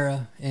an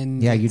era,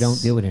 and you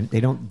don't do it.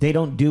 They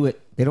don't do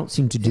it. They don't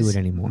seem to do it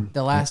anymore.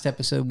 The last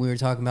episode we were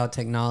talking about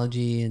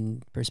technology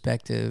and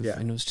perspective,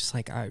 and it was just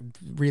like I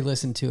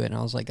re-listened to it, and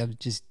I was like, I'm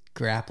just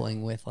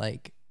grappling with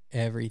like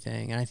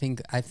everything. And I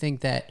think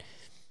that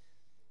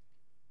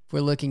if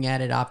we're looking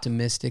at it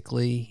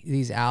optimistically,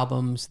 these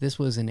albums, this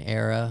was an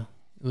era.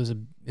 It was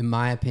in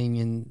my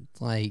opinion,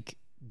 like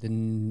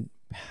maybe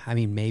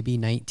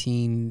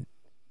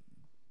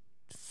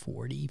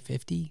 1940,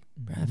 50,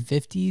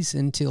 50s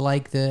into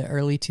like the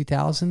early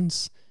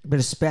 2000s. But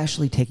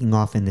especially taking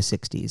off in the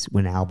 60s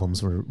when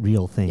albums were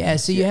real things. Yeah,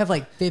 so you have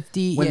like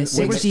 50, when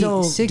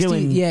 60,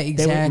 60, yeah,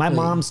 exactly. My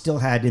mom still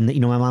had, my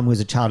mom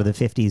was a child of the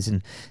 50s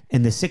and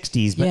in the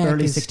 60s, but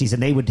early 60s,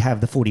 and they would have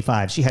the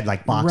 45. She had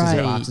like boxes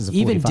and boxes of 45s.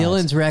 Even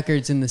Dylan's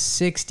records in the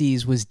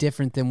 60s was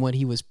different than what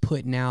he was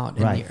putting out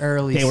in the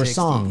early 60s. They were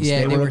songs.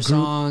 Yeah, they were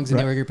songs, and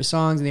they were a group of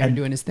songs, and they were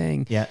doing his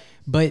thing. Yeah.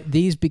 But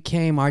these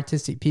became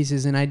artistic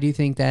pieces, and I do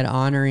think that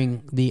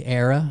honoring the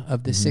era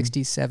of the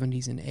 60s,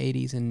 70s, and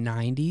 80s and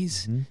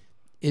 90s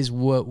is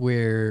what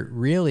we're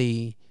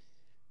really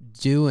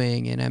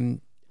doing.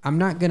 And I'm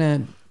not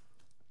gonna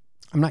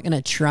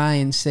try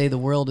and say the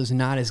world is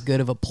not as good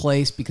of a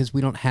place because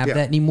we don't have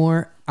that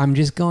anymore. I'm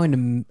just going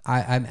to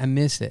I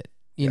miss it,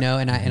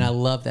 and I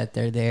love that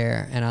they're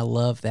there, and I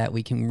love that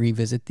we can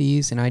revisit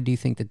these. And I do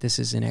think that this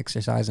is an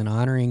exercise in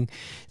honoring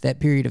that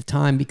period of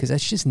time because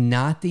that's just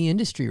not the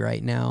industry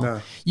right now.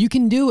 No. You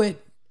can do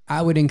it.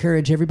 I would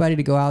encourage everybody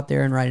to go out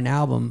there and write an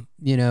album,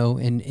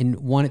 and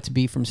want it to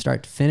be from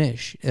start to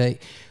finish.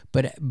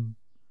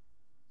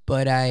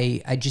 But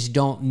I just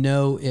don't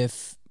know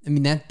if,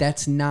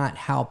 that's not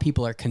how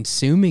people are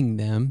consuming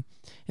them.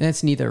 And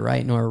that's neither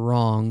right nor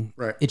wrong.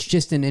 Right. It's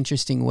just an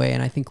interesting way.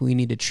 And I think we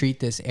need to treat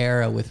this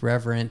era with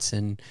reverence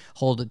and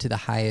hold it to the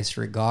highest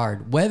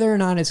regard, whether or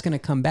not it's going to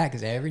come back,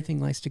 because everything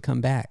likes to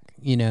come back,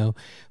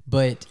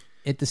 but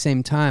at the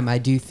same time, I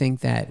do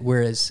think that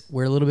whereas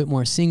we're a little bit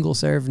more single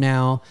serve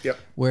now, Yep.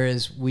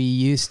 whereas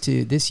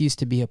this used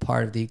to be a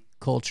part of the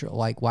culture,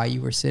 like why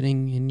you were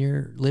sitting in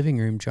your living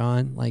room,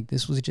 John, like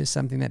this was just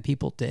something that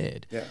people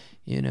did,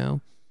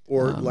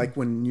 Or like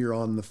when you're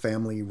on the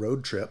family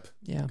road trip,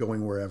 Yeah.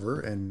 going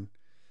wherever, and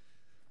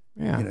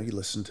you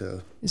listen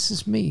to. This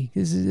is me.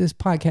 This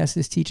podcast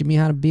is teaching me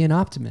how to be an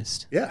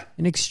optimist. Yeah.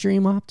 An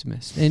extreme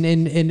optimist. And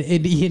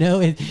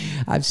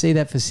I say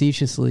that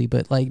facetiously,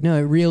 but like, no,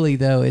 it really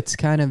though, it's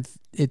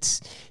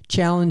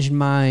challenged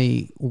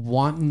my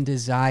wanton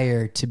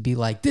desire to be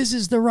like, this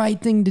is the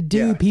right thing to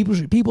do.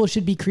 Yeah. People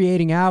should be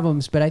creating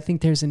albums. But I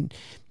think there's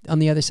on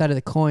the other side of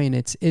the coin,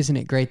 isn't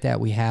it great that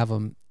we have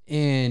them?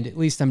 And at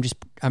least I'm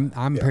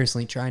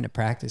personally trying to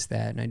practice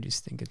that, and I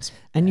just think it's.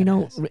 And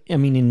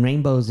in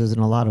Rainbows is in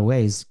a lot of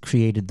ways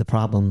created the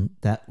problem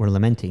that we're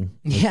lamenting.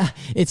 Yeah,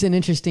 it's an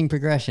interesting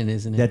progression,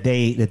 isn't it?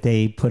 That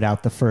they put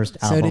out the first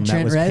album. So did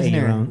Trent that was pay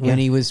your Reznor own. when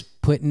he was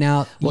putting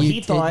out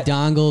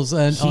dongles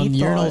on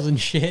urinals and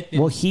shit.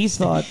 Well, he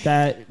thought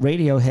that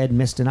Radiohead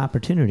missed an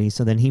opportunity,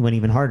 so then he went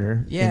even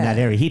harder in that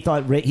area. He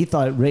thought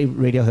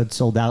Radiohead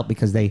sold out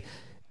because they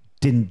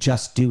didn't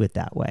just do it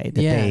that way.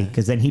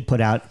 Because then he put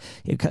out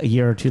a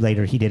year or two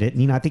later, he did it.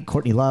 And, I think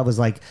Courtney Love was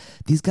like,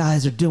 these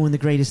guys are doing the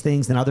greatest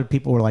things. Then other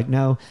people were like,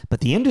 no.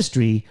 But the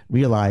industry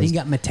realized. You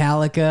got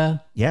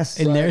Metallica. Yes.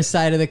 In their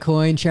side of the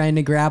coin trying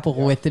to grapple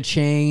with the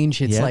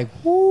change. It's like,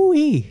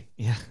 woo-wee.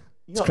 Yeah.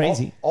 It's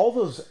crazy. All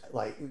those,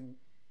 like,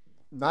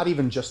 not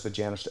even just the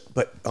Janis,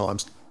 but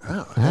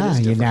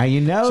now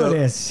you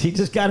notice. He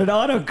just got an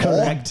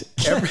autocorrect.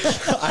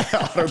 I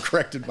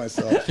autocorrected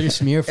myself. Threw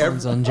smear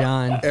phones on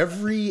John.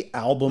 Every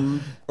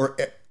album or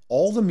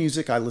all the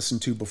music I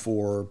listened to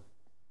before,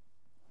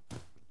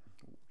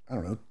 I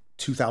don't know,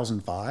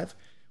 2005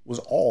 was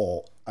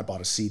all, I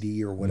bought a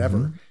CD or whatever.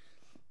 Mm-hmm.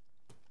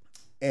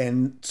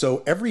 And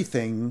so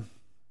everything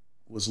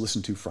was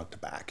listened to front to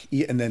back.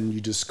 And then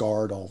you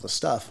discard all the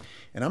stuff.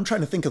 And I'm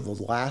trying to think of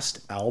the last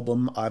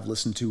album I've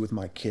listened to with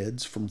my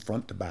kids from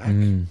front to back.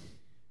 Mm.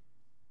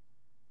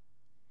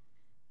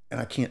 And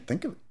I can't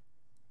think of it.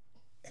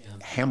 Yeah.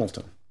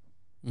 Hamilton.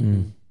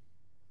 Mm.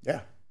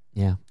 Yeah.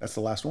 Yeah. That's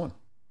the last one.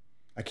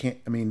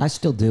 I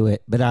still do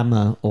it, but I'm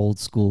a old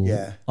school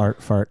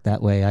art fart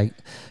that way.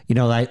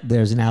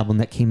 There's an album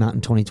that came out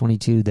in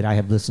 2022 that I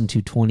have listened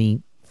to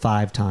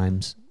 25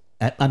 times.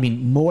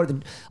 More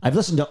than I've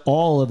listened to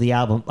all of the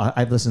album.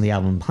 I've listened to the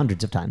album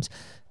hundreds of times.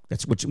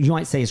 That's which you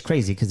might say is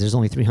crazy because there's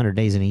only 300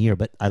 days in a year.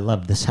 But I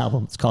love this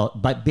album. It's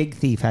called. But Big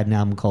Thief had an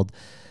album called.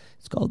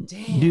 It's called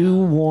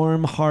New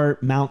Warm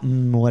Heart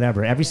Mountain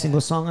whatever. Every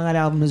single song on that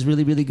album is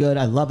really really good.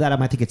 I love that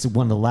album. I think it's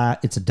one of the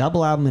It's a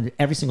double album and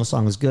every single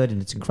song is good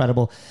and it's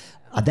incredible.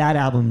 That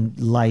album,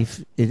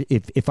 Life.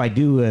 If I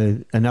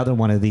do another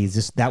one of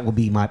these, that will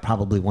be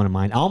probably one of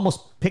mine. I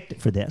almost picked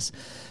it for this.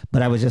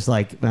 But I was just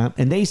like,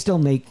 and they still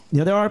make,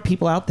 there are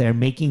people out there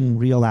making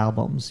real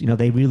albums.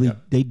 They really,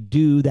 they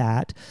do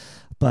that,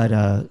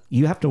 but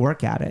you have to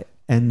work at it.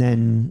 And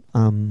then,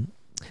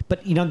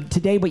 but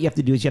today what you have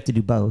to do is you have to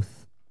do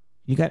both.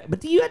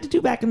 But you had to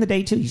do back in the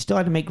day too. You still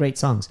had to make great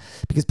songs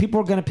because people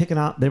were going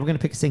to they were going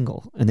to pick a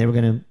single and they were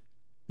going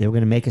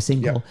to make a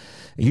single. Yep.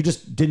 You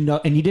just didn't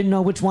know, and you didn't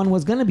know which one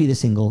was going to be the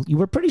single. You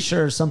were pretty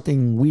sure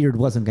something weird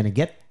wasn't going to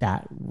get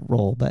that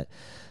role, but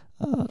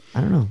I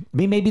don't know.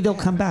 Maybe they'll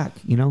come back.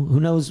 Who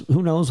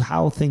knows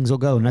how things will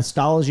go.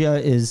 Nostalgia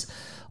is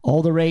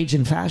all the rage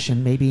in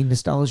fashion. Maybe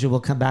nostalgia will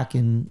come back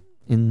in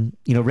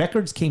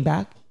records came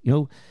back.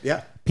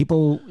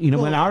 People.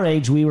 When our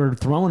age, we were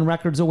throwing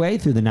records away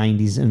through the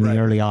 90s and the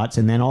early aughts,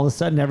 and then all of a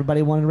sudden,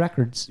 everybody wanted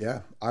records.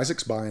 Yeah,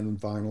 Isaac's buying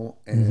vinyl,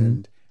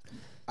 and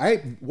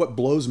what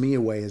blows me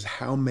away is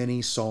how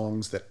many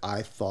songs that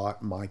I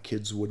thought my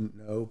kids wouldn't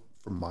know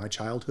from my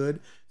childhood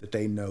that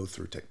they know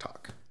through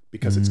TikTok.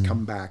 Because it's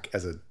come back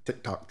as a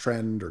TikTok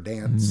trend or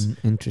dance.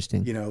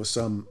 Interesting.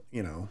 Some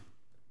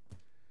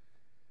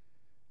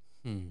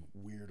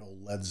weird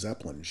old Led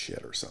Zeppelin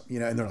shit or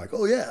something. And they're like,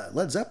 oh yeah,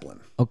 Led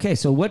Zeppelin. Okay,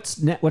 so we're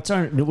not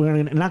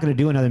going to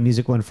do another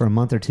music one for a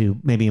month or two,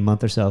 maybe a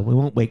month or so. We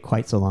won't wait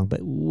quite so long.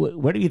 But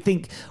where do you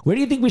think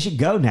we should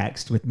go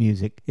next with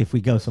music if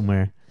we go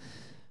somewhere?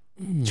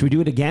 Should we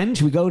do it again?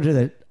 Should we go to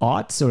the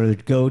aughts or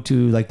go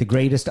to like the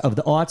greatest of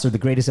the aughts or the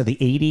greatest of the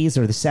 80s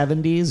or the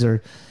 70s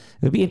or...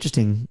 It would be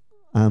interesting.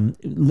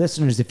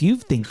 Listeners, if you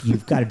think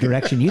you've got a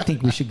direction you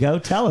think we should go,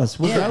 tell us.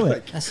 We'll go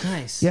it. That's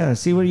nice. Yeah,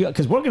 see where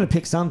because we're going to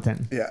pick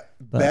something. Yeah.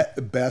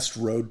 Best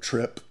road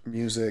trip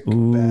music.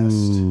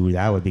 Ooh,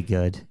 that would be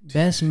good.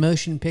 Best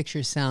motion picture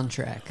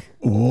soundtrack.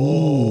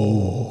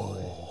 Ooh.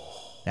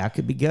 That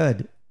could be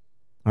good.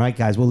 All right,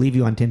 guys, we'll leave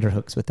you on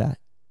tenterhooks with that.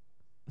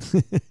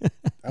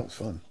 That was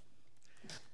fun.